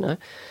 listen, the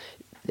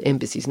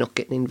embassy's not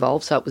getting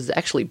involved. So it was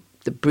actually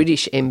the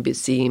British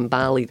Embassy in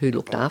Bali who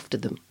looked after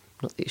them,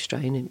 not the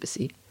Australian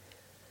Embassy.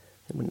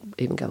 They wouldn't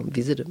even go and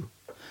visit them.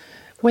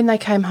 When they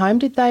came home,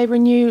 did they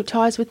renew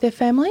ties with their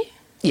family?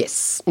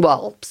 Yes,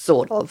 well,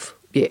 sort of,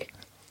 yeah.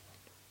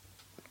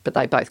 But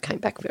they both came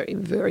back very,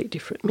 very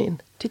different men.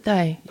 Did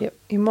they? Yep.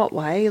 In what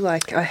way?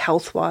 Like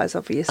health-wise,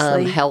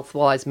 obviously?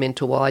 Health-wise,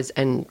 mental-wise,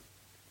 and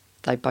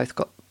they both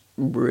got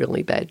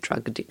really bad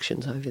drug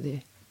addictions over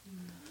there.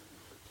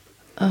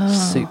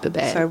 Oh. Super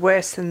bad. So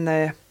worse than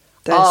the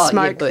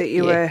smoke that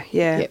you were,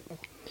 Yep.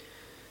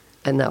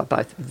 And they were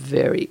both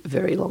very,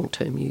 very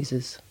long-term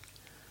users.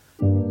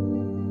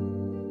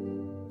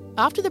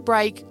 After the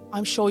break,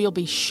 I'm sure you'll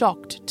be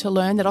shocked to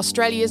learn that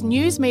Australia's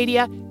news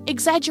media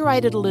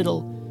exaggerated a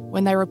little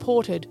when they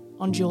reported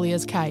on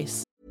Julia's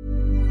case.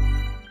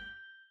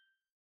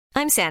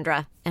 I'm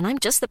Sandra, and I'm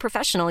just the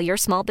professional your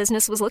small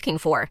business was looking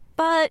for.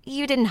 But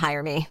you didn't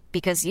hire me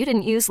because you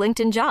didn't use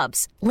LinkedIn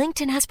Jobs.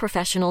 LinkedIn has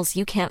professionals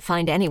you can't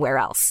find anywhere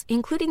else,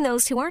 including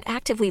those who aren't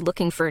actively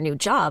looking for a new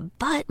job,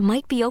 but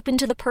might be open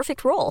to the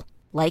perfect role,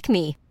 like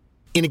me.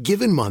 In a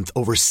given month,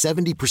 over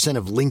 70%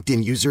 of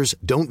LinkedIn users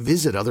don't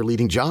visit other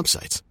leading job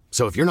sites.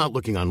 So if you're not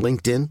looking on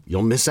LinkedIn,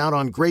 you'll miss out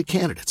on great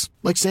candidates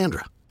like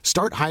Sandra.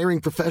 Start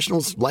hiring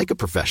professionals like a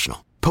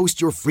professional. Post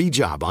your free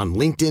job on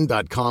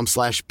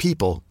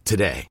linkedin.com/people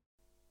today.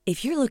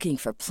 If you're looking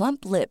for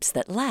plump lips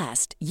that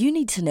last, you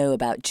need to know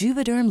about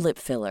Juvederm lip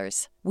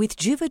fillers. With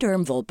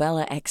Juvederm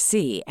Volbella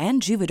XC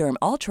and Juvederm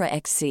Ultra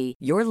XC,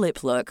 your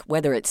lip look,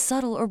 whether it's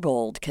subtle or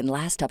bold, can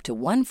last up to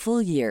 1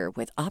 full year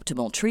with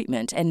optimal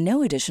treatment and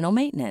no additional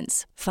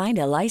maintenance. Find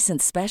a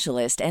licensed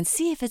specialist and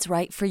see if it's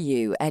right for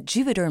you at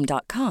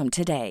Juvederm.com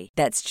today.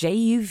 That's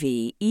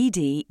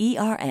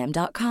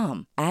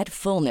JUVEDERM.com. Add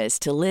fullness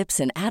to lips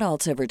in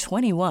adults over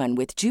 21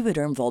 with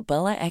Juvederm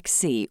Volbella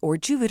XC or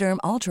Juvederm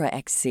Ultra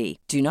XC.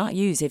 Do not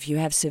use if you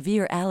have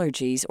severe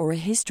allergies or a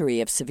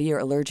history of severe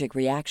allergic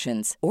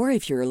reactions, or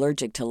if you're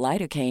allergic to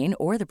lidocaine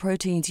or the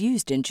proteins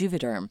used in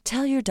Juvederm.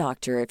 Tell your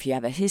doctor if you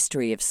have a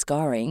history of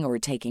scarring or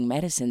taking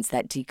medicines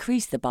that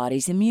decrease the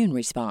body's immune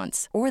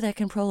response or that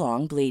can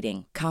prolong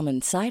bleeding.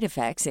 Common side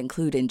effects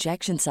include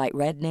injection site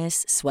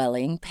redness,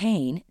 swelling,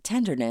 pain,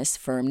 tenderness,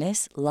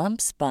 firmness,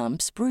 lumps,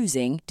 bumps,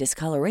 bruising,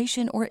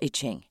 discoloration, or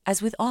itching.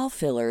 As with all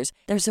fillers,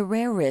 there's a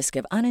rare risk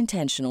of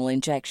unintentional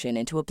injection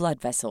into a blood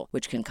vessel,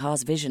 which can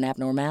cause vision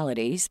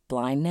abnormalities,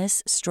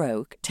 blindness,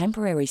 stroke,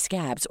 temporary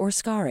scabs, or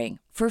scarring.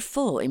 For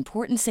full,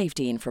 important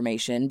safety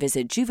information,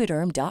 visit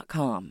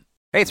Juvederm.com.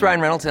 Hey, it's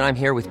Ryan Reynolds, and I'm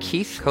here with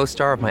Keith,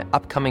 co-star of my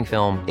upcoming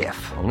film, If,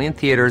 only in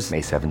theaters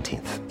May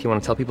 17th. Do you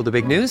want to tell people the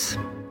big news?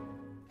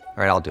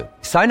 All right, I'll do it.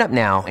 Sign up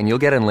now and you'll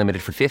get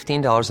unlimited for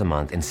 $15 a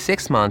month and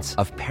 6 months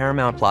of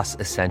Paramount Plus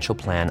Essential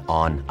Plan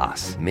on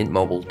us.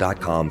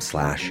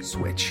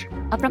 MintMobile.com/switch.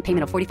 Upfront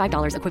payment of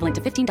 $45 equivalent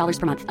to $15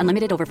 per month.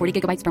 Unlimited over 40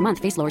 gigabytes per month.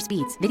 Face lower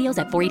speeds. Videos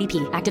at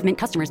 480p. Active Mint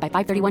customers by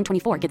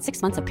 531.24 get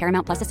 6 months of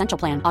Paramount Plus Essential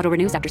Plan. Auto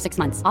renews after 6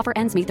 months. Offer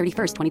ends May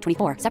 31st,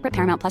 2024. Separate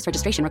Paramount Plus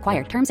registration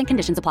required. Terms and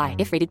conditions apply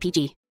if rated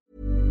PG.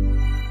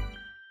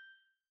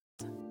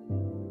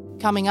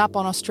 Coming up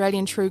on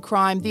Australian True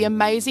Crime, the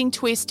amazing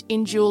twist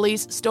in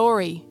Julie's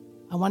story.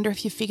 I wonder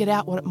if you figured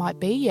out what it might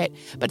be yet.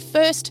 But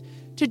first,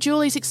 to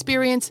Julie's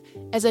experience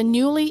as a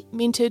newly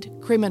minted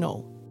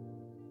criminal.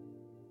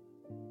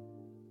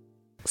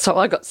 So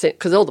I got sent,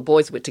 because all the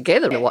boys were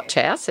together in a watch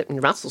house in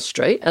Russell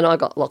Street, and I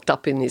got locked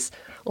up in this,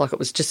 like it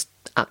was just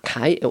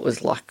arcade. It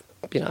was like,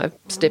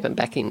 stepping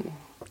back in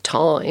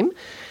time.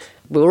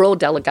 We were all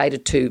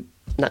delegated to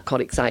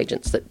narcotics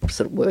agents that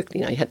sort of worked,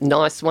 you had the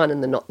nice one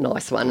and the not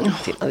nice one.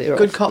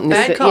 Good cop,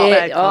 bad cop.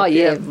 Bad cop,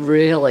 yeah,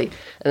 really.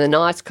 And the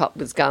nice cop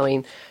was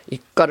going,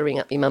 you've got to ring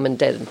up your mum and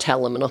dad and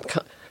tell them. And I'm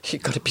going,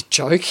 you've got to be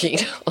joking.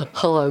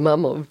 Hello,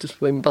 Mum, I've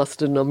just been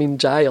busted and I'm in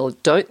jail.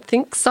 Don't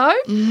think so.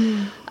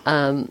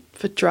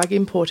 For drug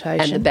importation.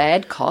 And the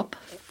bad cop,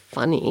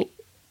 funny,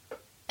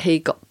 he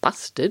got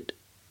busted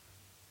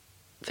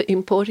for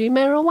importing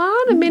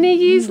marijuana many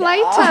years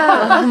later.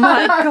 Oh,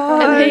 my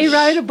God. And he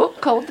wrote a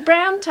book called The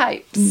Brown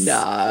Tapes.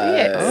 No.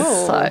 Yes.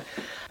 Oh. So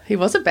he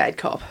was a bad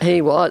cop.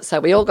 he was. So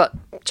we all got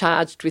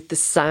charged with the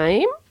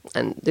same,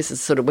 and this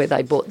is sort of where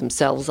they brought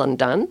themselves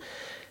undone.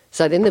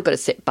 So then they've got to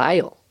set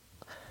bail.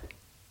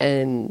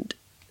 And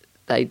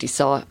they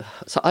decide,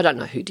 so I don't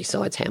know who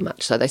decides how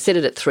much. So they set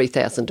it at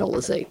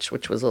 $3,000 each,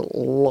 which was a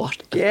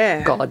lot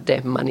of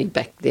goddamn money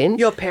back then.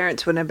 Your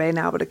parents wouldn't have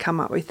been able to come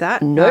up with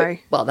that. No.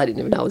 Well, they didn't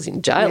even know I was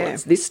in jail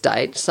at this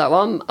stage. So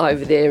I'm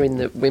over there in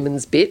the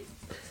women's bit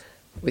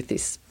with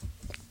this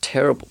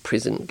terrible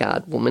prison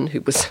guard woman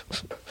who was...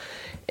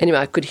 Anyway,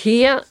 I could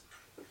hear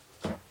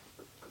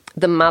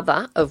the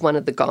mother of one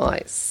of the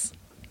guys,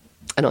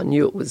 and I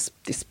knew it was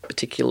this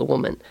particular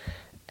woman.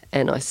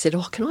 And I said,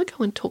 can I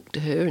go and talk to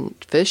her? And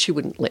first she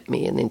wouldn't let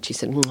me, and then she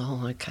said,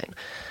 okay.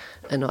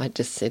 And I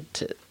just said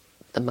to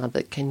the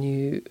mother,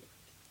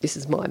 this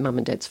is my mum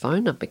and dad's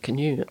phone number, can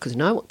you, because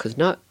no,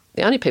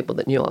 the only people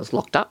that knew I was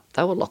locked up,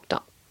 they were locked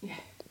up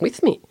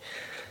with me.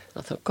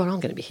 I thought, God, I'm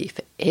going to be here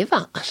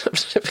forever. I'm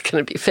never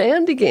going to be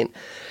found again.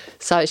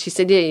 So she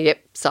said,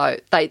 yep. So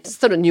they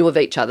sort of knew of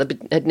each other but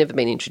had never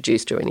been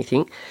introduced or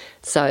anything.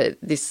 So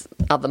this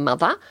other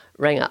mother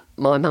rang up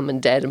my mum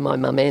and dad, and my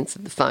mum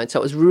answered the phone. So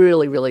it was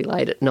really, really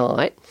late at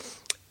night.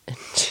 And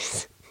she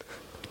said,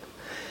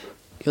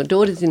 your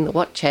daughter's in the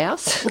watch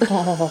house. You've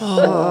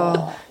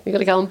got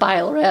to go and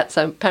bail her out.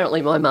 So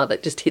apparently my mother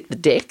just hit the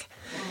deck,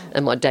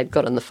 and my dad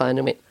got on the phone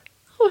and went,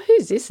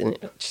 who's this? And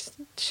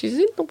she's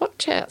in the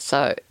watch house.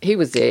 So he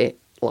was there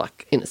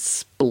like in a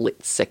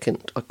split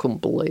second. I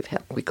couldn't believe how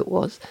quick it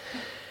was.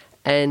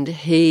 And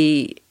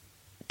he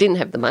didn't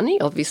have the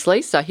money,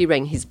 obviously, so he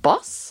rang his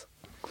boss,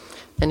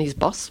 and his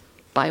boss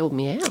bailed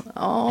me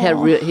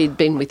out. He'd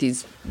been with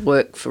his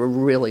work for a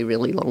really,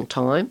 really long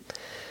time.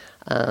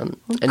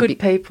 Good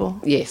people.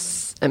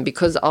 Yes. And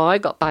because I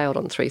got bailed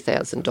on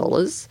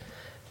 $3,000,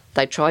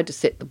 they tried to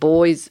set the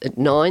boys at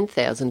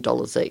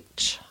 $9,000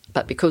 each.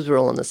 But because we were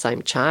all on the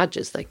same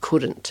charges, they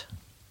couldn't.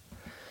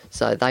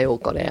 So they all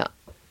got out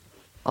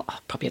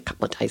probably a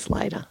couple of days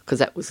later, because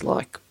that was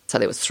like, so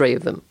there was three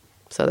of them.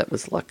 So that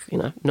was like,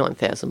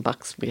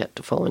 $9,000 we had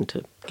to find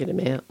to get him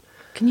out.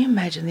 Can you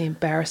imagine the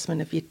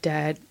embarrassment of your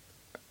dad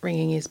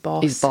ringing his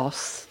boss? His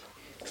boss.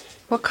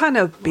 What kind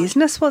of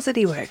business was it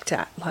he worked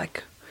at?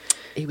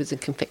 He was a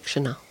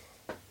confectioner.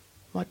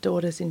 My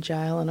daughter's in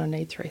jail and I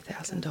need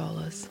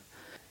 $3,000.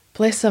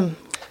 Bless him.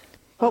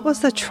 What was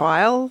the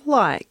trial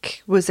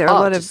like? Was there a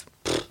lot of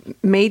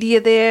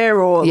media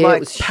there, or it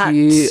was packed?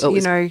 Huge. It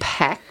was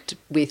packed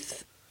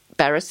with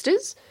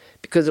barristers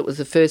because it was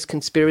the first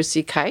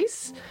conspiracy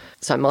case.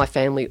 So my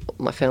family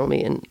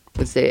and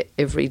was there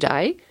every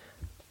day.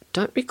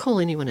 Don't recall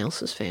anyone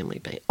else's family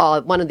being.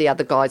 One of the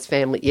other guys'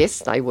 family, yes,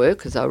 they were,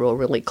 because they were all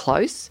really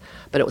close.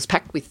 But it was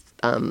packed with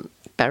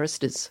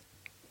barristers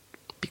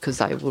because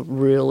they were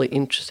really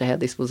interested how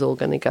this was all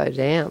going to go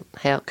down.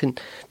 How can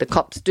the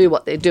cops do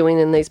what they're doing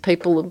and these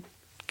people are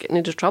getting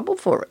into trouble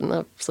for it? And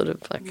they're sort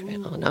of like,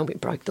 I know we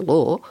broke the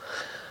law,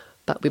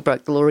 but we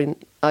broke the law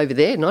over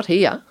there, not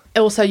here.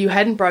 Also, you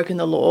hadn't broken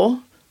the law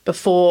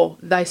before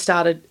they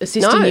started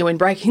assisting you in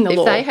breaking the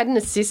law. If they hadn't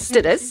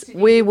assisted us,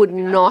 we would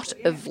not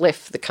have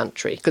left the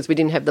country because we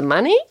didn't have the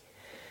money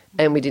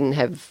and we didn't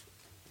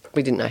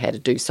know how to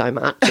do so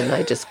much, and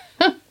they just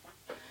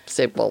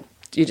said, well,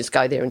 you just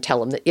go there and tell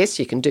them that, yes,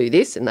 you can do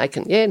this, and they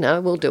can,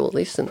 we'll do all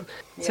this. And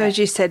so as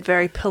you said,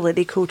 very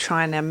political,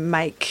 trying to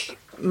make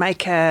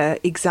a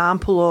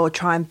example or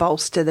try and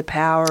bolster the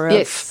power of...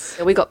 Yes.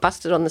 We got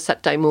busted on the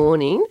Saturday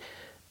morning,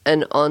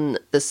 and on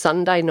the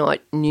Sunday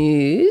night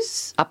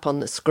news, up on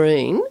the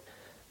screen,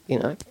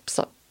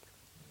 4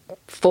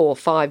 or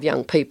 5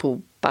 young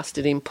people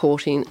busted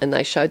importing, and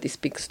they showed this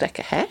big stack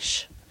of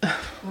hash. I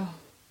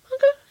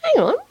go,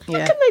 hang on,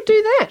 how can they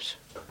do that?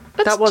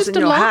 That wasn't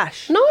your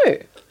hash? No.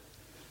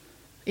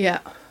 Yeah.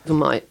 When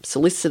my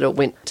solicitor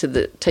went to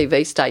the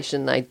TV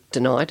station, they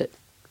denied it.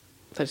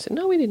 They said,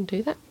 no, we didn't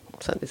do that.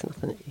 So there's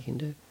nothing that you can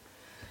do.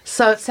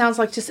 So it sounds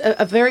like just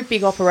a very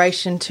big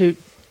operation to...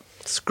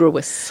 Screw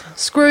us.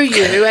 Screw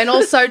you, and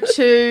also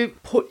to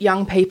put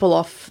young people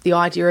off the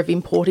idea of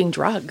importing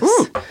drugs,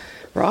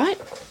 right?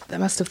 They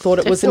must have thought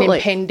it was an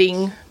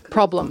impending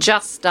problem.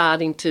 Just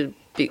starting to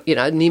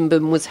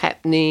Nimbin was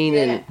happening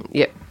and,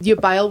 Your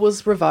bail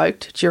was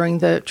revoked during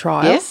the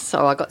trial. Yes,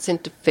 so I got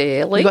sent to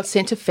Fairley. You got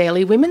sent to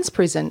Fairley Women's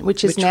Prison,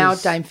 which is now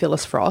Dame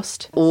Phyllis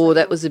Frost. Oh,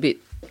 that was a bit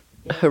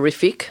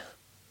horrific.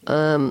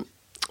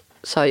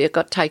 So you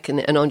got taken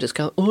there, and I'm just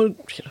going, I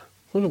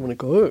don't want to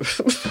go.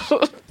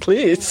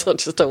 Please, I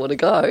just don't want to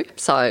go.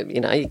 So,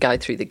 you go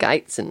through the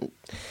gates and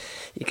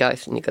you go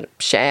and you've got a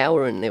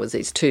shower, and there was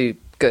these two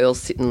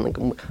girls sitting like,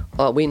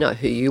 oh, we know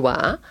who you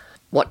are.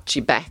 Watch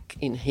your back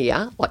in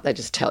here. Like they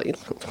just tell you.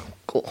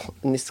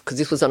 Because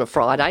this was on a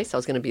Friday, so I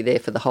was going to be there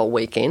for the whole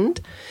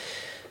weekend.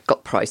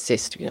 Got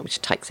processed,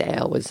 which takes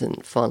hours,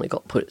 and finally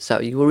got put. So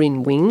you were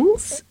in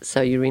wings.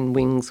 So you're in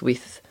wings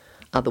with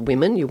other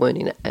women. You weren't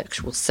in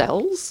actual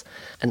cells.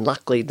 And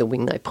luckily, the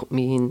wing they put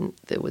me in,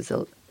 there was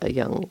a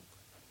young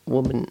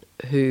woman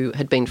who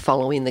had been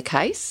following the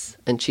case,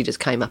 and she just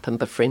came up and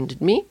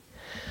befriended me,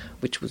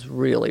 which was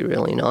really,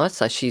 really nice.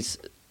 So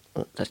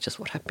that's just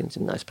what happens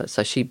in those places.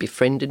 So she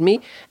befriended me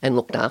and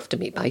looked after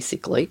me,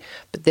 basically.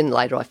 But then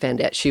later I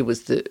found out she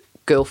was the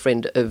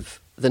girlfriend of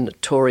the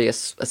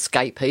notorious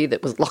escapee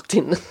that was locked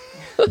in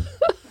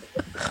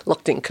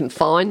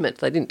confinement.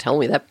 They didn't tell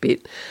me that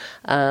bit.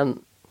 So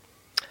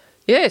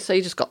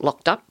you just got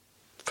locked up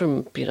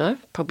from,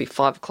 probably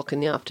 5 o'clock in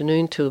the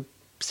afternoon till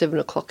 7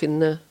 o'clock in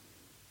the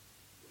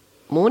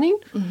morning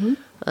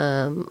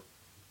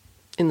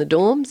in the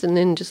dorms, and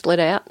then just let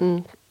out.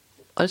 And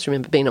I just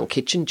remember being on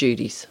kitchen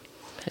duties.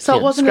 So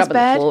it wasn't as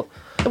bad?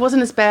 It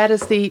wasn't as bad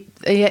as the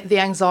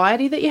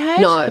anxiety that you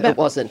had? No, it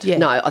wasn't. Yeah.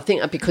 No, I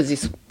think because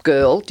this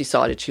girl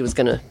decided she was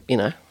going to,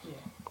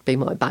 be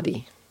my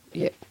buddy.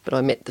 Yeah, but I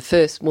met the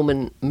first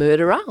woman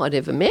murderer I'd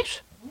ever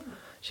met.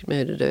 She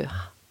murdered her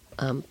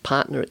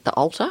partner at the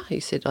altar. He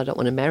said, I don't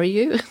want to marry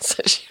you.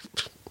 So she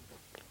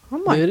oh,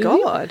 my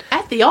God.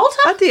 At the altar?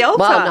 At the altar?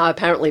 Well, no,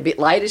 apparently a bit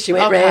later she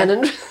went round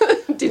and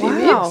did him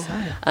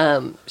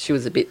in. She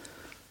was a bit...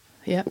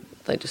 Yeah.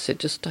 They just said,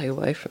 just stay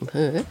away from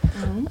her.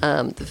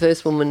 Mm-hmm. The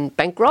first woman,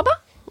 bank robber,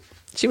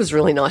 she was a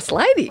really nice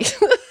lady.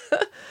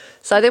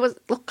 So there was,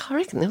 I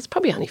reckon there was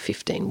probably only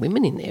 15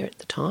 women in there at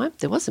the time.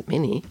 There wasn't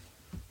many.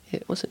 Yeah,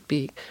 it wasn't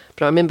big.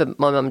 But I remember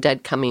my mum and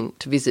dad coming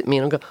to visit me,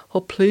 and I'd go,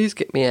 oh, please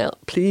get me out,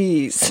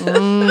 please.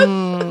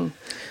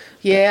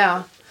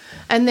 Yeah.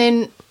 And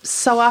then,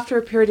 so after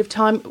a period of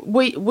time,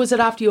 was it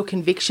after your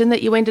conviction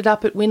that you ended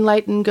up at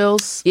Winleighton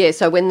Girls? Yeah,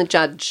 so when the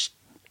judge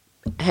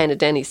handed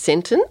down his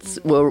sentence,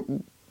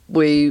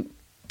 we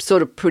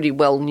sort of pretty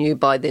well knew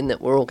by then that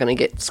we're all going to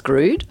get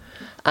screwed.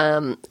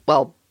 I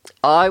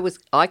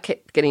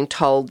kept getting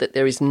told that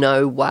there is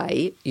no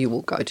way you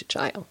will go to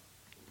jail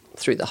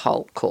through the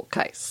whole court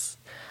case.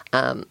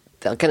 They're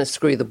going to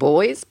screw the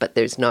boys, but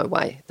there's no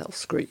way they'll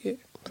screw you.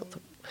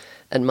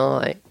 And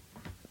my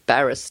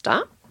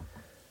barrister,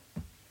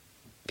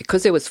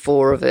 because there was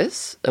 4 of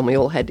us and we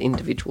all had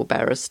individual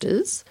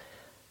barristers,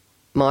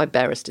 my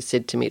barrister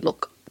said to me,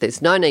 look,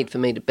 there's no need for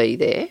me to be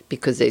there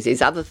because there's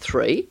these other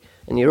 3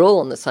 and you're all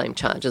on the same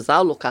charges.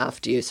 They'll look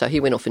after you. So he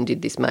went off and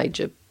did this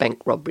major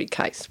bank robbery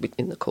case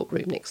in the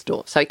courtroom next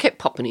door. So he kept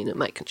popping in and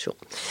making sure.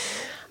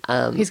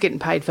 He's getting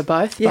paid for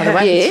both, by the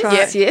way.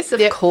 Yes,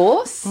 of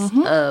course.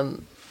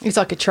 Mm-hmm. He's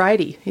like a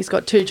tradie. He's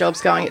got 2 jobs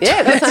going at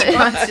that's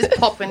once, just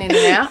popping in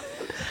and out.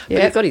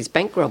 But he got his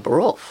bank robber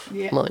off,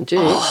 mind you.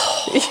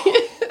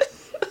 Oh.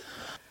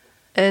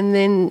 And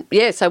then,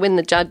 so when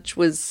the judge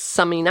was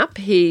summing up,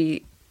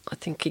 I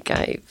think he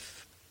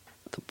gave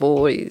the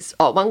boys...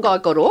 Oh, one guy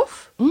got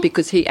off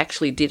because he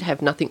actually did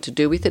have nothing to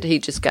do with it. He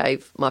just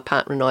gave my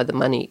partner and I the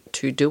money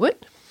to do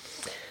it.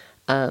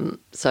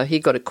 So he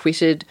got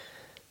acquitted.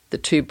 The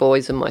 2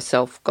 boys and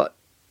myself got...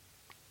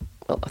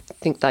 Well, I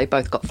think they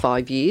both got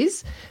 5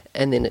 years.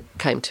 And then it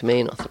came to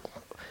me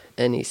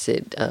and he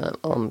said,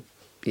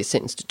 you're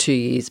sentenced to 2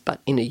 years but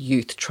in a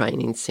youth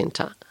training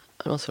centre.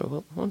 And I thought,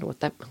 well, I wonder what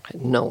that meant. I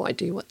had no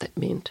idea what that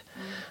meant.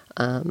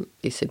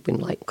 He said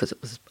Winleighton because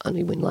it was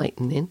only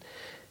Winleighton then.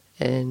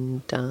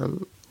 And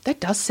that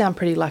does sound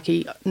pretty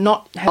lucky,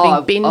 not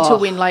having been to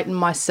Winleighton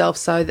myself,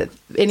 so that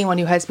anyone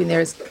who has been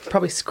there is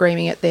probably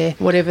screaming at their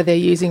whatever they're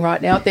using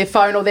right now, their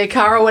phone or their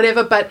car or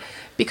whatever. But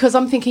because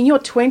I'm thinking you're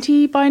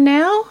 20 by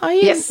now, are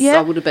you? Yes,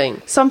 I would have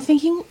been. So I'm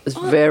thinking... I was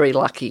very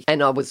lucky.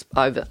 And I was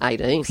over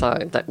 18,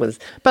 so that was...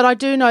 But I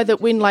do know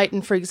that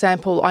Winleighton, for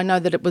example, I know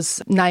that it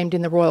was named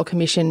in the Royal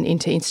Commission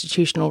into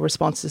Institutional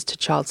Responses to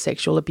Child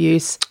Sexual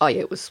Abuse. Oh,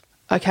 yeah, it was...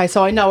 Okay,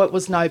 so I know it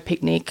was no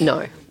picnic.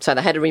 No. So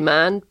they had a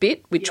remand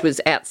bit, which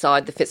was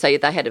outside the... So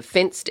they had a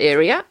fenced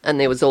area and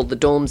there was all the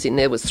dorms in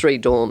there. There was 3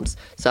 dorms.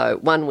 So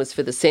one was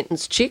for the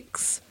sentenced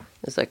chicks,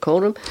 as they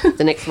called them.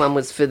 The next one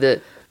was for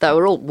the... They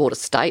were all water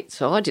state,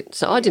 so I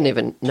didn't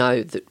even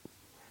know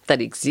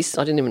that exists.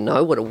 I didn't even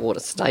know what a water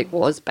state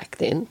was back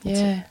then.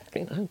 Yeah.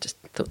 So, just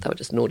thought they were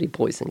just naughty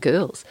boys and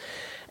girls.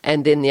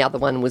 And then the other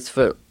one was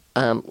for...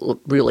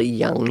 really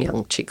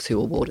young chicks who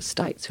were water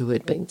states who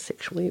had been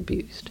sexually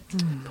abused.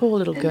 Poor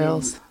little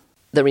girls.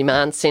 The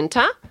remand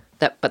centre,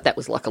 that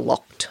was like a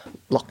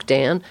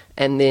lockdown.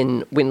 And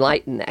then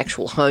Winleighton, the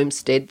actual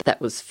homestead, that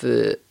was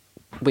for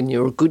when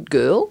you're a good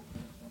girl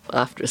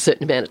after a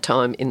certain amount of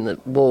time in the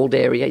walled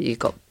area, you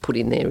got put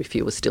in there if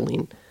you were still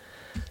in.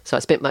 So I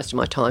spent most of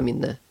my time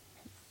in the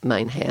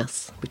main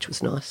house, which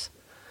was nice.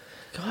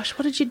 Gosh,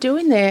 what did you do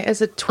in there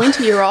as a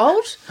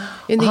 20-year-old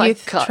in the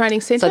youth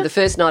training centre? So the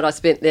first night I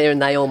spent there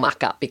and they all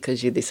muck up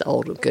because you're this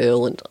older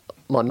girl, and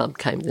my mum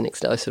came the next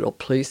day and said,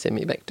 please send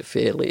me back to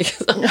Fairley.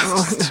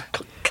 I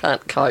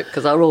can't cope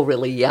because they were all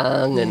really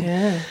young.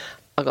 And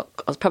I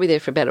was probably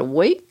there for about a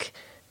week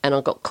and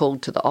I got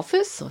called to the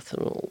office. I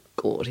thought, oh,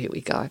 God, here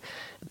we go.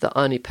 The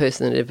only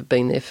person that had ever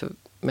been there for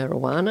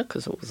marijuana,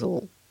 because it was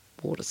all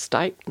Water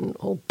State and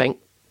all bank.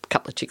 A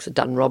couple of chicks had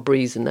done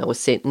robberies and they were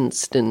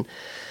sentenced, and they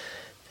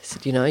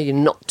said, you're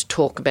not to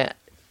talk about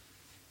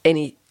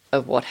any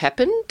of what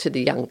happened to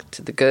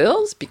the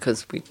girls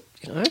because we,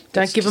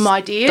 don't give them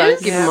ideas.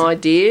 Don't give them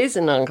ideas.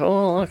 And I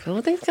go,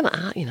 they're going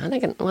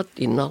to,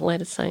 you're not allowed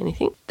to say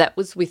anything. That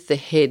was with the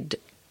head,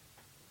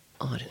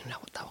 I don't know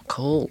what they were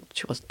called.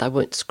 They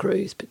weren't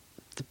screws, but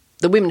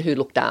the women who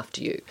looked after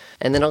you.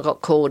 And then I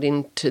got called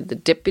into the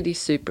deputy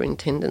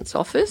superintendent's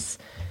office,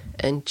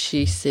 and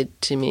she said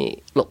to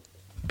me, look,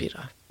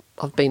 Bitter,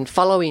 I've been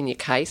following your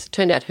case. It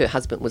turned out her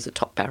husband was a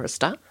top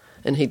barrister,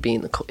 and he'd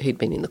been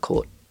in the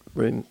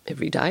courtroom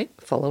every day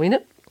following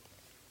it.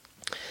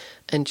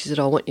 And she said,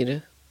 I want you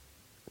to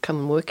come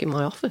and work in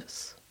my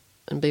office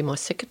and be my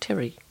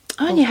secretary.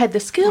 Oh, and you had the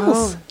skills.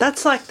 Oh,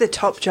 that's like the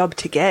top job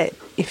to get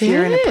if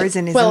you're in a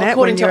prison, isn't it? Well,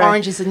 according to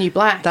Orange is the New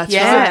Black. That's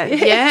right.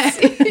 Yeah.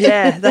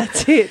 Yeah,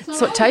 that's it.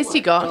 That's what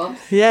Tasty got.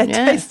 Yeah,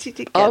 Tasty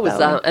did get I was,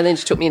 and then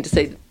she took me in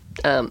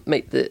to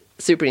meet the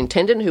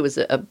superintendent, who was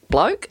a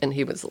bloke, and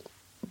he was a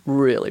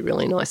really,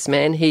 really nice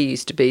man. He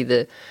used to be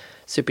the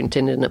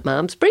superintendent at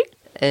Malmesbury.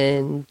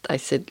 And they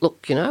said,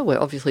 look, we're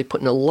obviously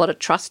putting a lot of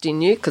trust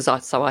in you, because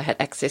I had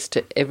access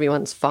to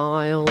everyone's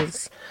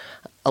files.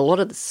 A lot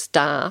of the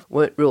staff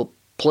weren't real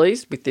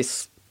pleased with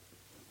this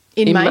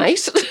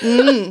inmate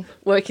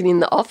working in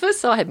the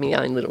office. I had my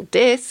own little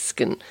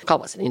desk, and I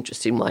wasn't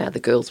interested in why other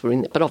girls were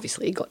in there, but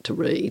obviously he got to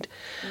read.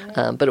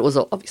 But it was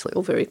obviously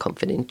all very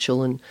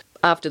confidential. And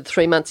after the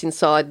 3 months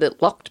inside the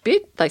locked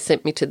bit, they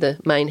sent me to the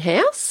main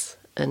house,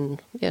 and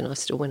I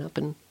still went up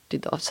and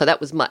did that. So that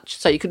was much.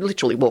 So you could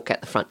literally walk out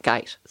the front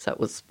gate. So it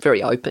was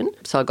very open.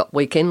 So I got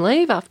weekend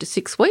leave after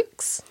 6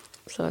 weeks.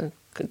 So I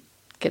could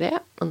get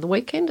out on the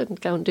weekend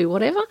and go and do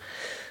whatever,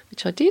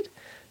 which I did.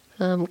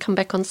 Come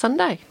back on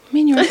Sunday. I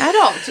mean, you're an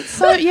adult. It's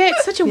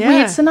such a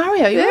weird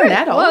scenario. You're an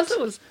adult. It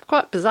was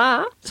quite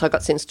bizarre. So I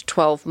got sentenced to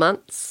 12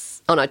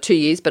 months. Oh, no, 2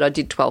 years, but I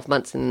did 12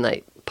 months and then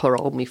they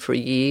paroled me for a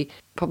year.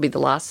 Probably the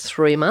last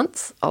 3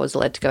 months, I was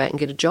allowed to go out and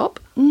get a job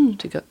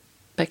to go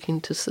back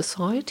into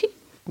society,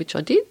 which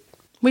I did.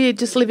 Were you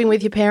just living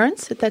with your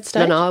parents at that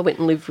stage? No, I went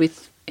and lived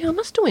with, I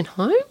must have went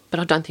home,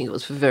 but I don't think it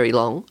was for very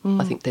long.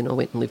 I think then I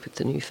went and lived with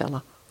the new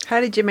fella. How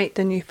did you meet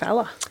the new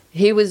fella?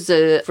 He was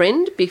a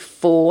friend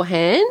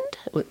beforehand,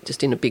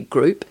 just in a big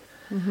group.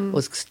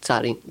 Was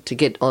starting to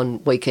get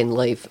on weekend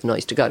leave, and I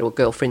used to go to a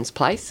girlfriend's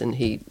place and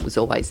he was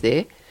always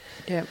there.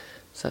 Yeah.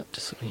 So it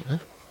just,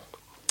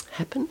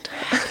 happened.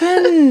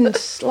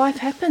 Life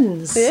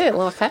happens. Yeah,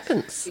 life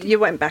happens. You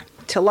went back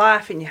to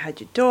life and you had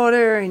your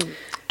daughter and...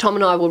 Tom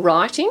and I were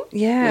writing.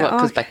 Yeah.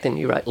 Because back then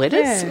you wrote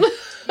letters.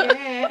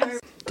 Yeah.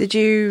 Did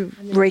you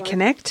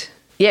reconnect?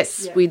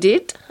 Yes, we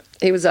did.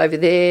 He was over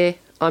there.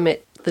 I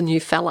met the new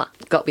fella,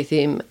 got with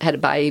him, had a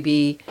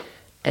baby,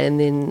 and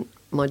then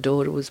my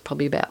daughter was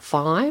probably about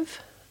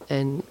 5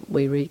 and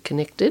we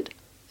reconnected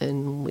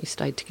and we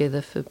stayed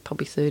together for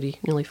probably 30,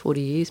 nearly 40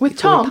 years. With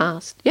before Tom? We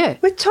passed. Yeah.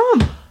 With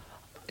Tom?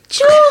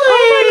 Julie!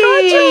 Oh, my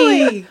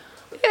God, Julie!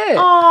 Yeah.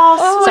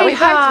 Oh, so we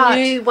sweetheart. both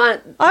knew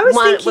one. I was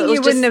thinking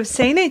you wouldn't have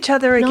seen each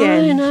other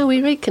again. No,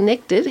 we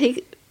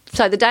reconnected.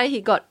 So the day he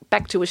got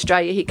back to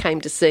Australia, he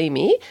came to see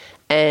me,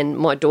 and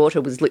my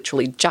daughter was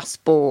literally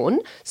just born,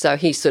 so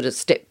he sort of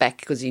stepped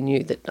back because he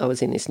knew that I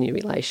was in this new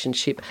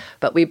relationship.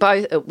 But we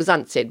both, it was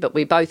unsaid, but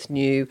we both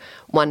knew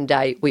one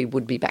day we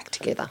would be back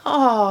together.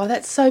 Oh,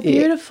 that's so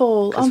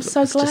beautiful. I'm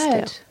so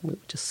glad. We were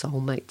just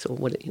soulmates or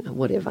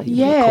whatever you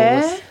want to call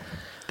us.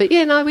 But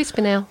we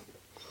spent our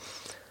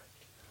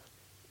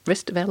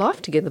rest of our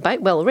life together,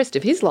 babe. Well, the rest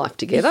of his life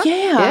together.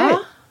 Yeah.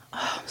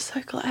 Oh, I'm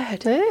so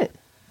glad. Yeah.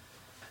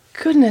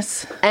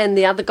 Goodness. And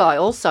the other guy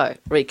also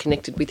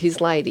reconnected with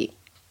his lady.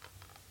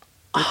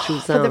 Which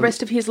was, for the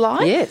rest of his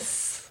life?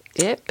 Yes.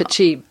 Yeah, but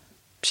she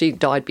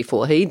died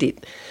before he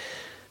did,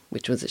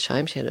 which was a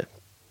shame. She had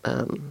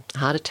a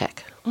heart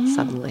attack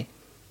suddenly.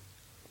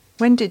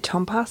 When did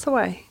Tom pass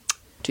away?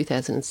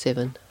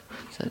 2007.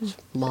 So it's a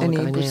while and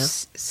ago he now.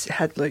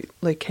 Had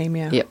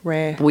leukemia, Yep.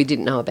 rare. We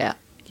didn't know about.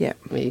 Yeah.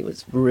 He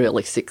was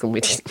really sick and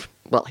we didn't,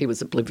 well, he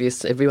was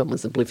oblivious. Everyone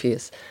was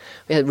oblivious.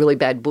 We had a really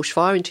bad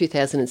bushfire in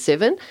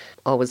 2007.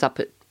 I was up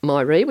at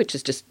Mairee, which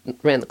is just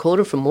around the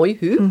corner from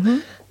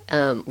Moihu,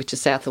 which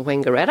is south of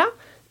Wangaratta,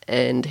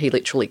 and he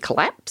literally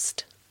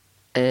collapsed.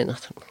 And I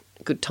thought,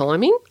 good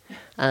timing.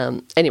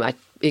 Anyway,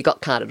 he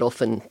got carted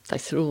off and they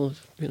said,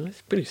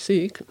 he's pretty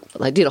sick.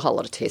 They did a whole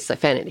lot of tests. They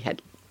found out he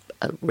had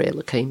a rare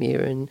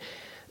leukemia and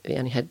he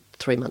only had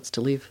 3 months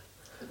to live.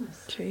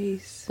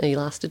 Jeez. He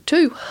lasted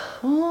 2.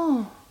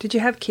 Oh. Did you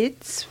have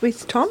kids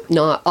with Tom?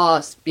 No,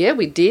 yeah,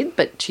 we did,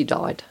 but she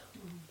died.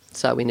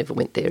 So we never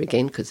went there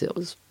again because it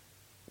was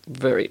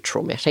very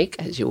traumatic,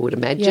 as you would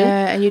imagine.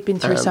 Yeah, and you'd been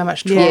through so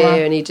much trauma. Yeah,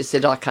 and he just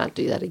said, I can't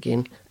do that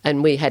again.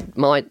 And we had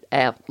my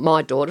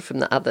daughter from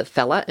the other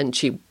fella, and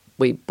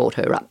we brought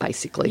her up,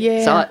 basically.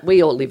 Yeah. So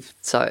we all lived,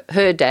 so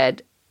her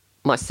dad,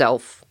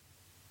 myself,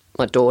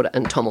 my daughter,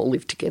 and Tom all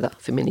lived together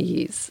for many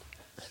years.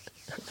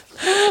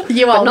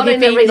 You old not hippies.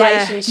 in a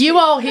relationship. You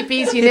old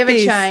hippies, you never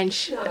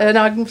change. And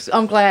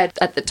I'm glad.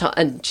 At the time,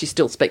 and she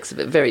still speaks of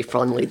it very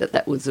fondly,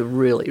 that was a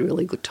really,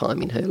 really good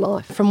time in her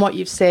life. From what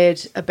you've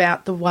said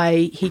about the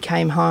way he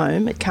came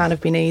home, it can't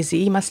have been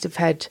easy. He must have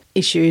had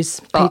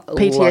issues,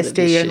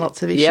 PTSD and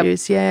lots of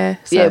issues. Yeah.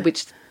 So. Yeah,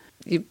 which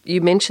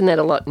you mention that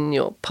a lot in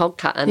your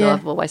podcast, and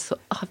I've always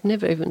thought, I've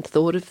never even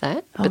thought of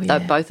that.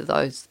 But both of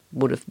those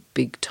would have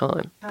big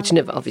time, which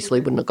never obviously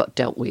wouldn't have got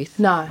dealt with.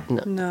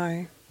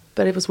 No.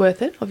 But it was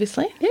worth it,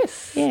 obviously.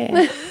 Yes.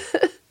 Yeah.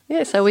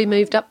 Yeah, so we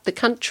moved up the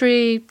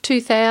country,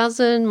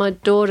 2000. My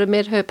daughter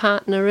met her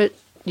partner at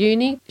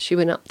uni. She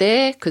went up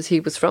there because he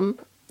was from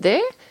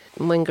there,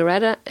 in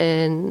Wangaratta,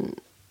 and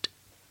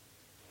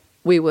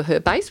we were her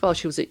base while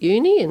she was at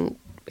uni, and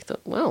we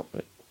thought, well,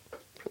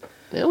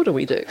 now what do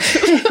we do?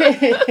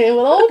 We'll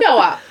all go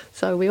up.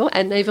 So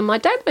and even my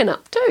dad went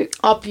up too.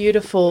 Oh,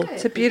 beautiful.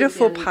 It's a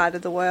beautiful part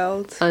of the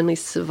world. Only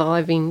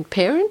surviving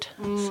parent,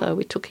 so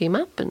we took him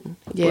up and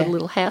bought a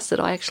little house that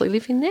I actually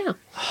live in now.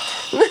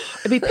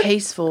 It'd be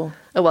peaceful.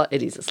 Oh, well,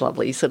 it is. It's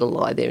lovely. You sort of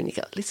lie there and you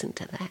go, listen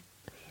to that.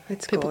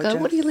 It's People gorgeous. go,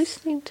 what are you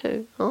listening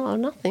to? Oh,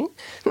 nothing.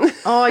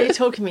 Oh, you're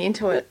talking me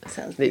into it.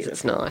 Sounds beautiful.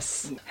 It's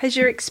nice. Has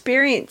your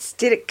experience,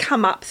 did it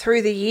come up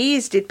through the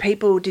years?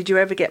 Did you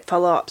ever get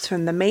follow-ups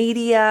from the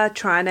media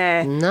trying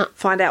to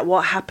find out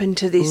what happened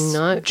to this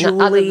Julie?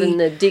 No, other than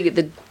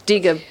the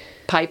Digger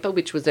paper,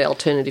 which was the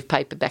alternative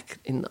paper back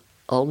in the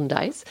olden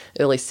days,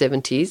 early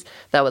 70s.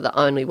 They were the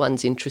only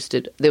ones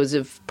interested. There was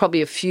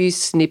probably a few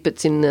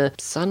snippets in the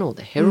Sun or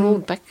the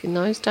Herald back in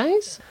those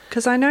days.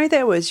 Because I know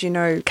there was,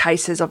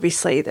 cases,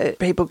 obviously, that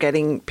people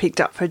getting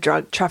picked up for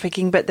drug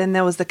trafficking, but then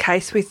there was the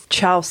case with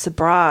Charles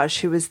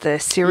Sabrage, who was the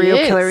serial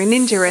killer in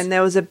India, and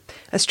there was an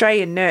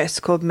Australian nurse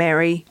called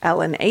Mary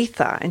Ellen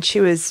Ether, and she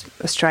was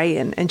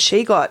Australian, and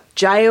she got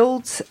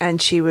jailed,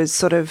 and she was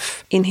sort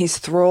of in his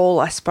thrall,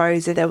 I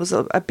suppose. There was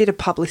a bit of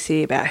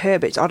publicity about her,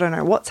 but I don't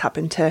know what's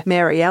happened to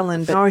Mary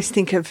Ellen, but I always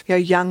think of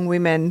young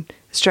women,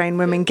 Australian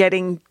women,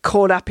 getting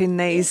caught up in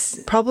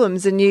these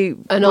problems, and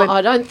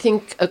I don't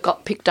think it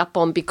got picked up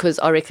on because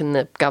I reckon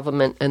the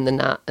government and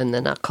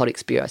the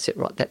Narcotics Bureau said,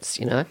 right, that's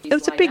it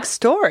was a big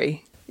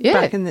story. Yeah.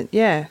 Back in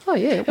Oh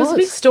yeah, it was a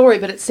big story,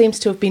 but it seems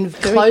to have been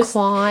very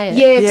quiet.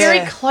 Yeah,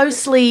 very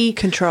closely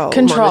controlled.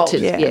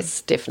 Monitored. Yeah.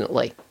 Yes,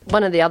 definitely.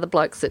 One of the other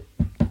blokes that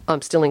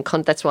I'm still in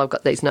contact. That's why I've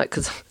got these notes,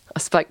 because I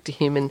spoke to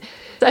him, and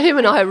so him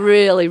and I are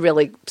really,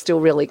 really,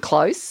 still really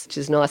close, which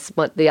is nice.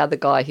 The other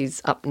guy,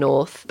 he's up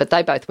north, but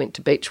they both went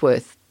to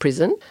Beechworth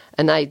Prison,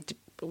 and it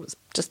was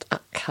just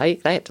okay.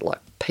 They had to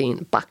pee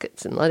in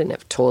buckets, and they didn't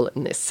have a toilet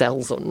in their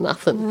cells or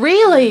nothing.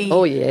 Really?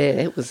 Oh yeah,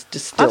 it was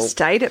just still. I've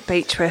stayed at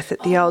Beechworth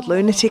at the old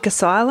lunatic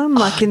asylum,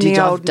 in the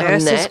old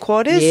nurses'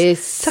 quarters. Yes,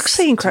 it's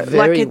actually incredible.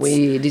 Very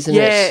weird, isn't it?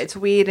 Yeah, it's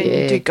weird, and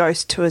you do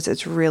ghost tours.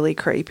 It's really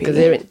creepy.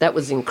 Because that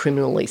was in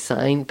criminally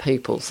sane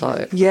people,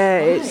 so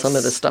some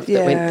of the stuff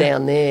that went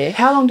down there.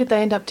 How long did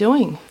they end up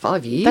doing?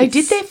 5 years. They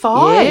did their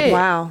 5? Yeah.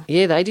 Wow.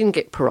 Yeah, they didn't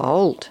get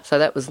paroled, so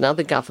that was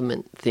another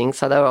government thing.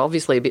 So they were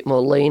obviously a bit more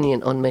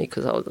lenient on me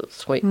because I was a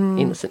sweet,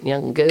 innocent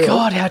young girl.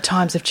 God, how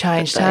times have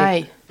changed,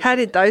 hey? How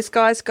did those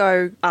guys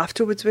go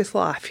afterwards with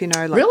life,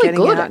 really getting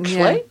good, out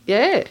actually.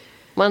 Yeah.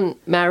 One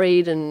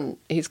married and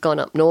he's gone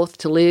up north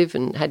to live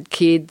and had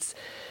kids.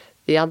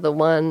 The other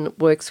one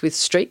works with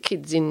street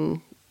kids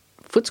in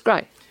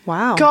Footscray.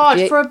 Wow.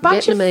 God, for a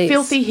bunch Vietnamese. of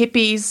filthy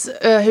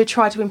hippies who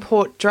try to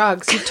import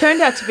drugs, you've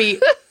turned out to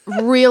be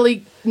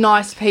really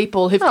nice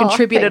people who've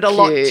contributed a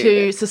lot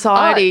to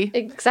society.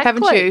 Exactly.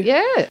 Haven't you?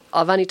 Yeah.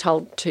 I've only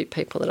told 2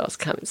 people that I was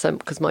coming. So,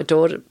 because my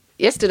daughter,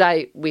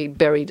 yesterday we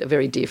buried a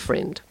very dear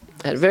friend.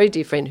 I had a very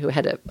dear friend who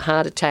had a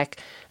heart attack,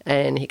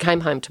 and he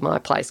came home to my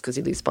place because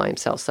he lives by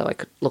himself, so I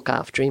could look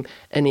after him,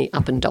 and he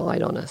up and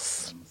died on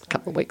us a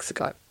couple of weeks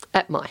ago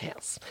at my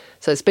house.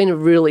 So it's been a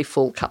really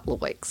full couple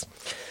of weeks.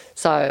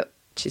 So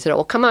she said,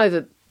 I'll come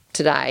over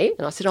today.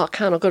 And I said, I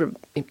can't, I've got an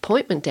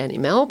appointment down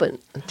in Melbourne.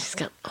 And she's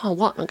going, oh,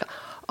 what? And I go,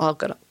 I've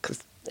got to,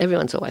 because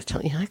everyone's always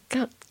telling you,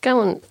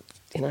 go and,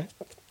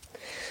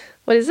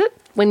 what is it?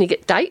 When you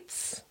get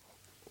dates,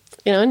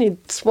 and you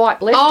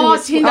swipe left. Oh,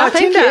 and Tinder.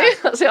 Thank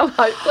you. I said, I'm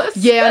hopeless.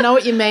 Yeah, I know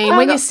what you mean.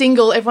 When you're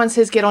single, everyone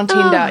says get on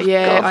Tinder.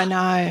 I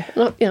know.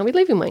 Look, we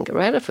live in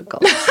Wangaratta, for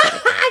God's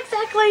sake.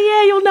 Exactly,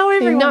 yeah, you'll know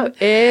everyone. You know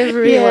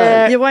everyone.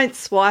 Yeah. You won't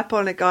swipe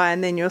on a guy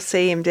and then you'll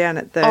see him down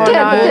at the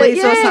no.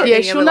 Woolies or something. Yeah,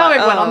 she'll know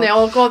everyone on there.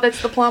 Oh, God,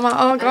 that's the plumber.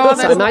 Oh, God.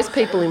 So most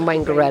people in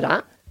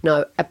Wangaratta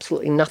know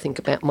absolutely nothing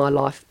about my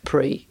life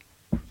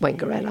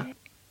pre-Wangaratta.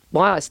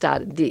 Why I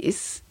started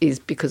this is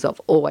because I've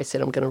always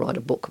said I'm going to write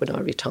a book when I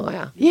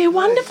retire. Yeah,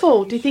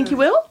 wonderful. Do you think you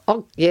will?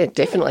 Oh, yeah,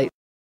 definitely.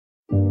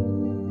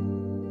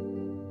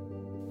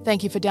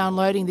 Thank you for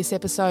downloading this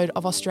episode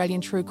of Australian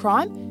True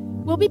Crime.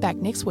 We'll be back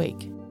next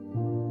week.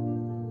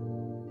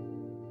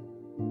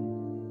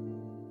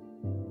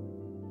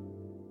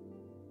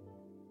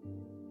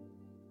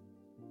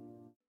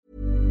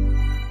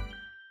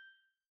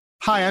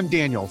 Hi, I'm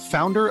Daniel,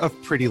 founder of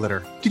Pretty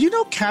Litter. Did you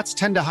know cats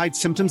tend to hide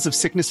symptoms of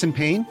sickness and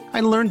pain?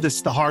 I learned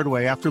this the hard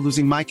way after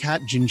losing my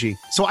cat, Gingy.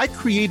 So I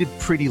created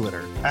Pretty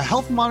Litter, a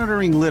health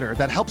monitoring litter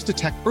that helps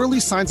detect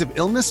early signs of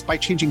illness by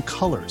changing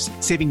colors,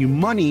 saving you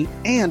money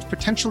and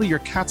potentially your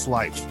cat's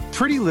life.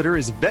 Pretty Litter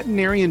is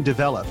veterinarian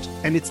developed,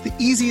 and it's the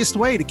easiest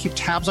way to keep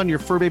tabs on your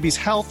fur baby's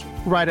health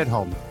right at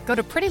home. Go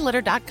to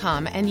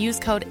prettylitter.com and use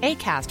code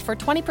ACAST for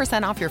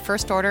 20% off your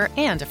first order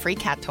and a free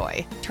cat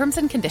toy. Terms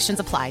and conditions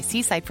apply.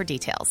 See site for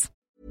details.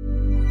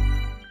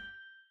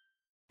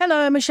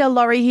 Hello, Michelle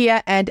Laurie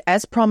here, and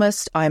as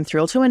promised, I am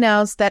thrilled to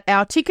announce that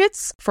our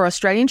tickets for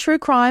Australian True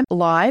Crime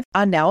Live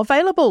are now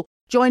available.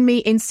 Join me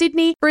in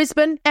Sydney,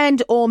 Brisbane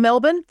and or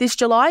Melbourne this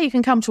July. You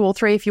can come to all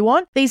three if you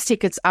want. These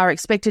tickets are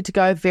expected to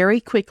go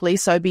very quickly,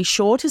 so be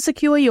sure to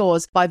secure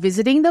yours by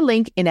visiting the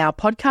link in our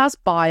podcast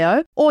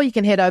bio, or you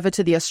can head over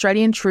to the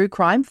Australian True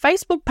Crime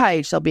Facebook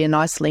page. There'll be a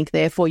nice link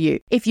there for you.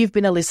 If you've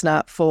been a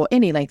listener for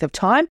any length of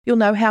time, you'll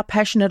know how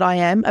passionate I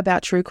am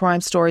about true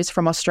crime stories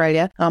from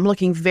Australia. I'm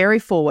looking very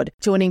forward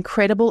to an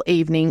incredible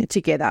evening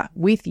together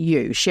with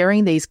you,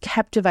 sharing these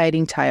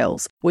captivating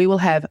tales. We will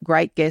have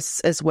great guests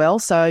as well,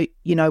 so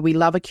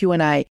we love a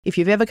Q&A. If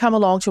you've ever come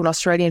along to an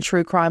Australian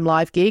True Crime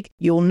Live gig,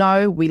 you'll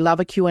know we love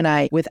a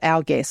Q&A with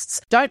our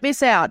guests. Don't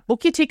miss out.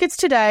 Book your tickets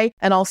today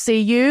and I'll see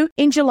you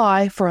in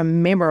July for a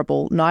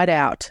memorable night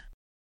out.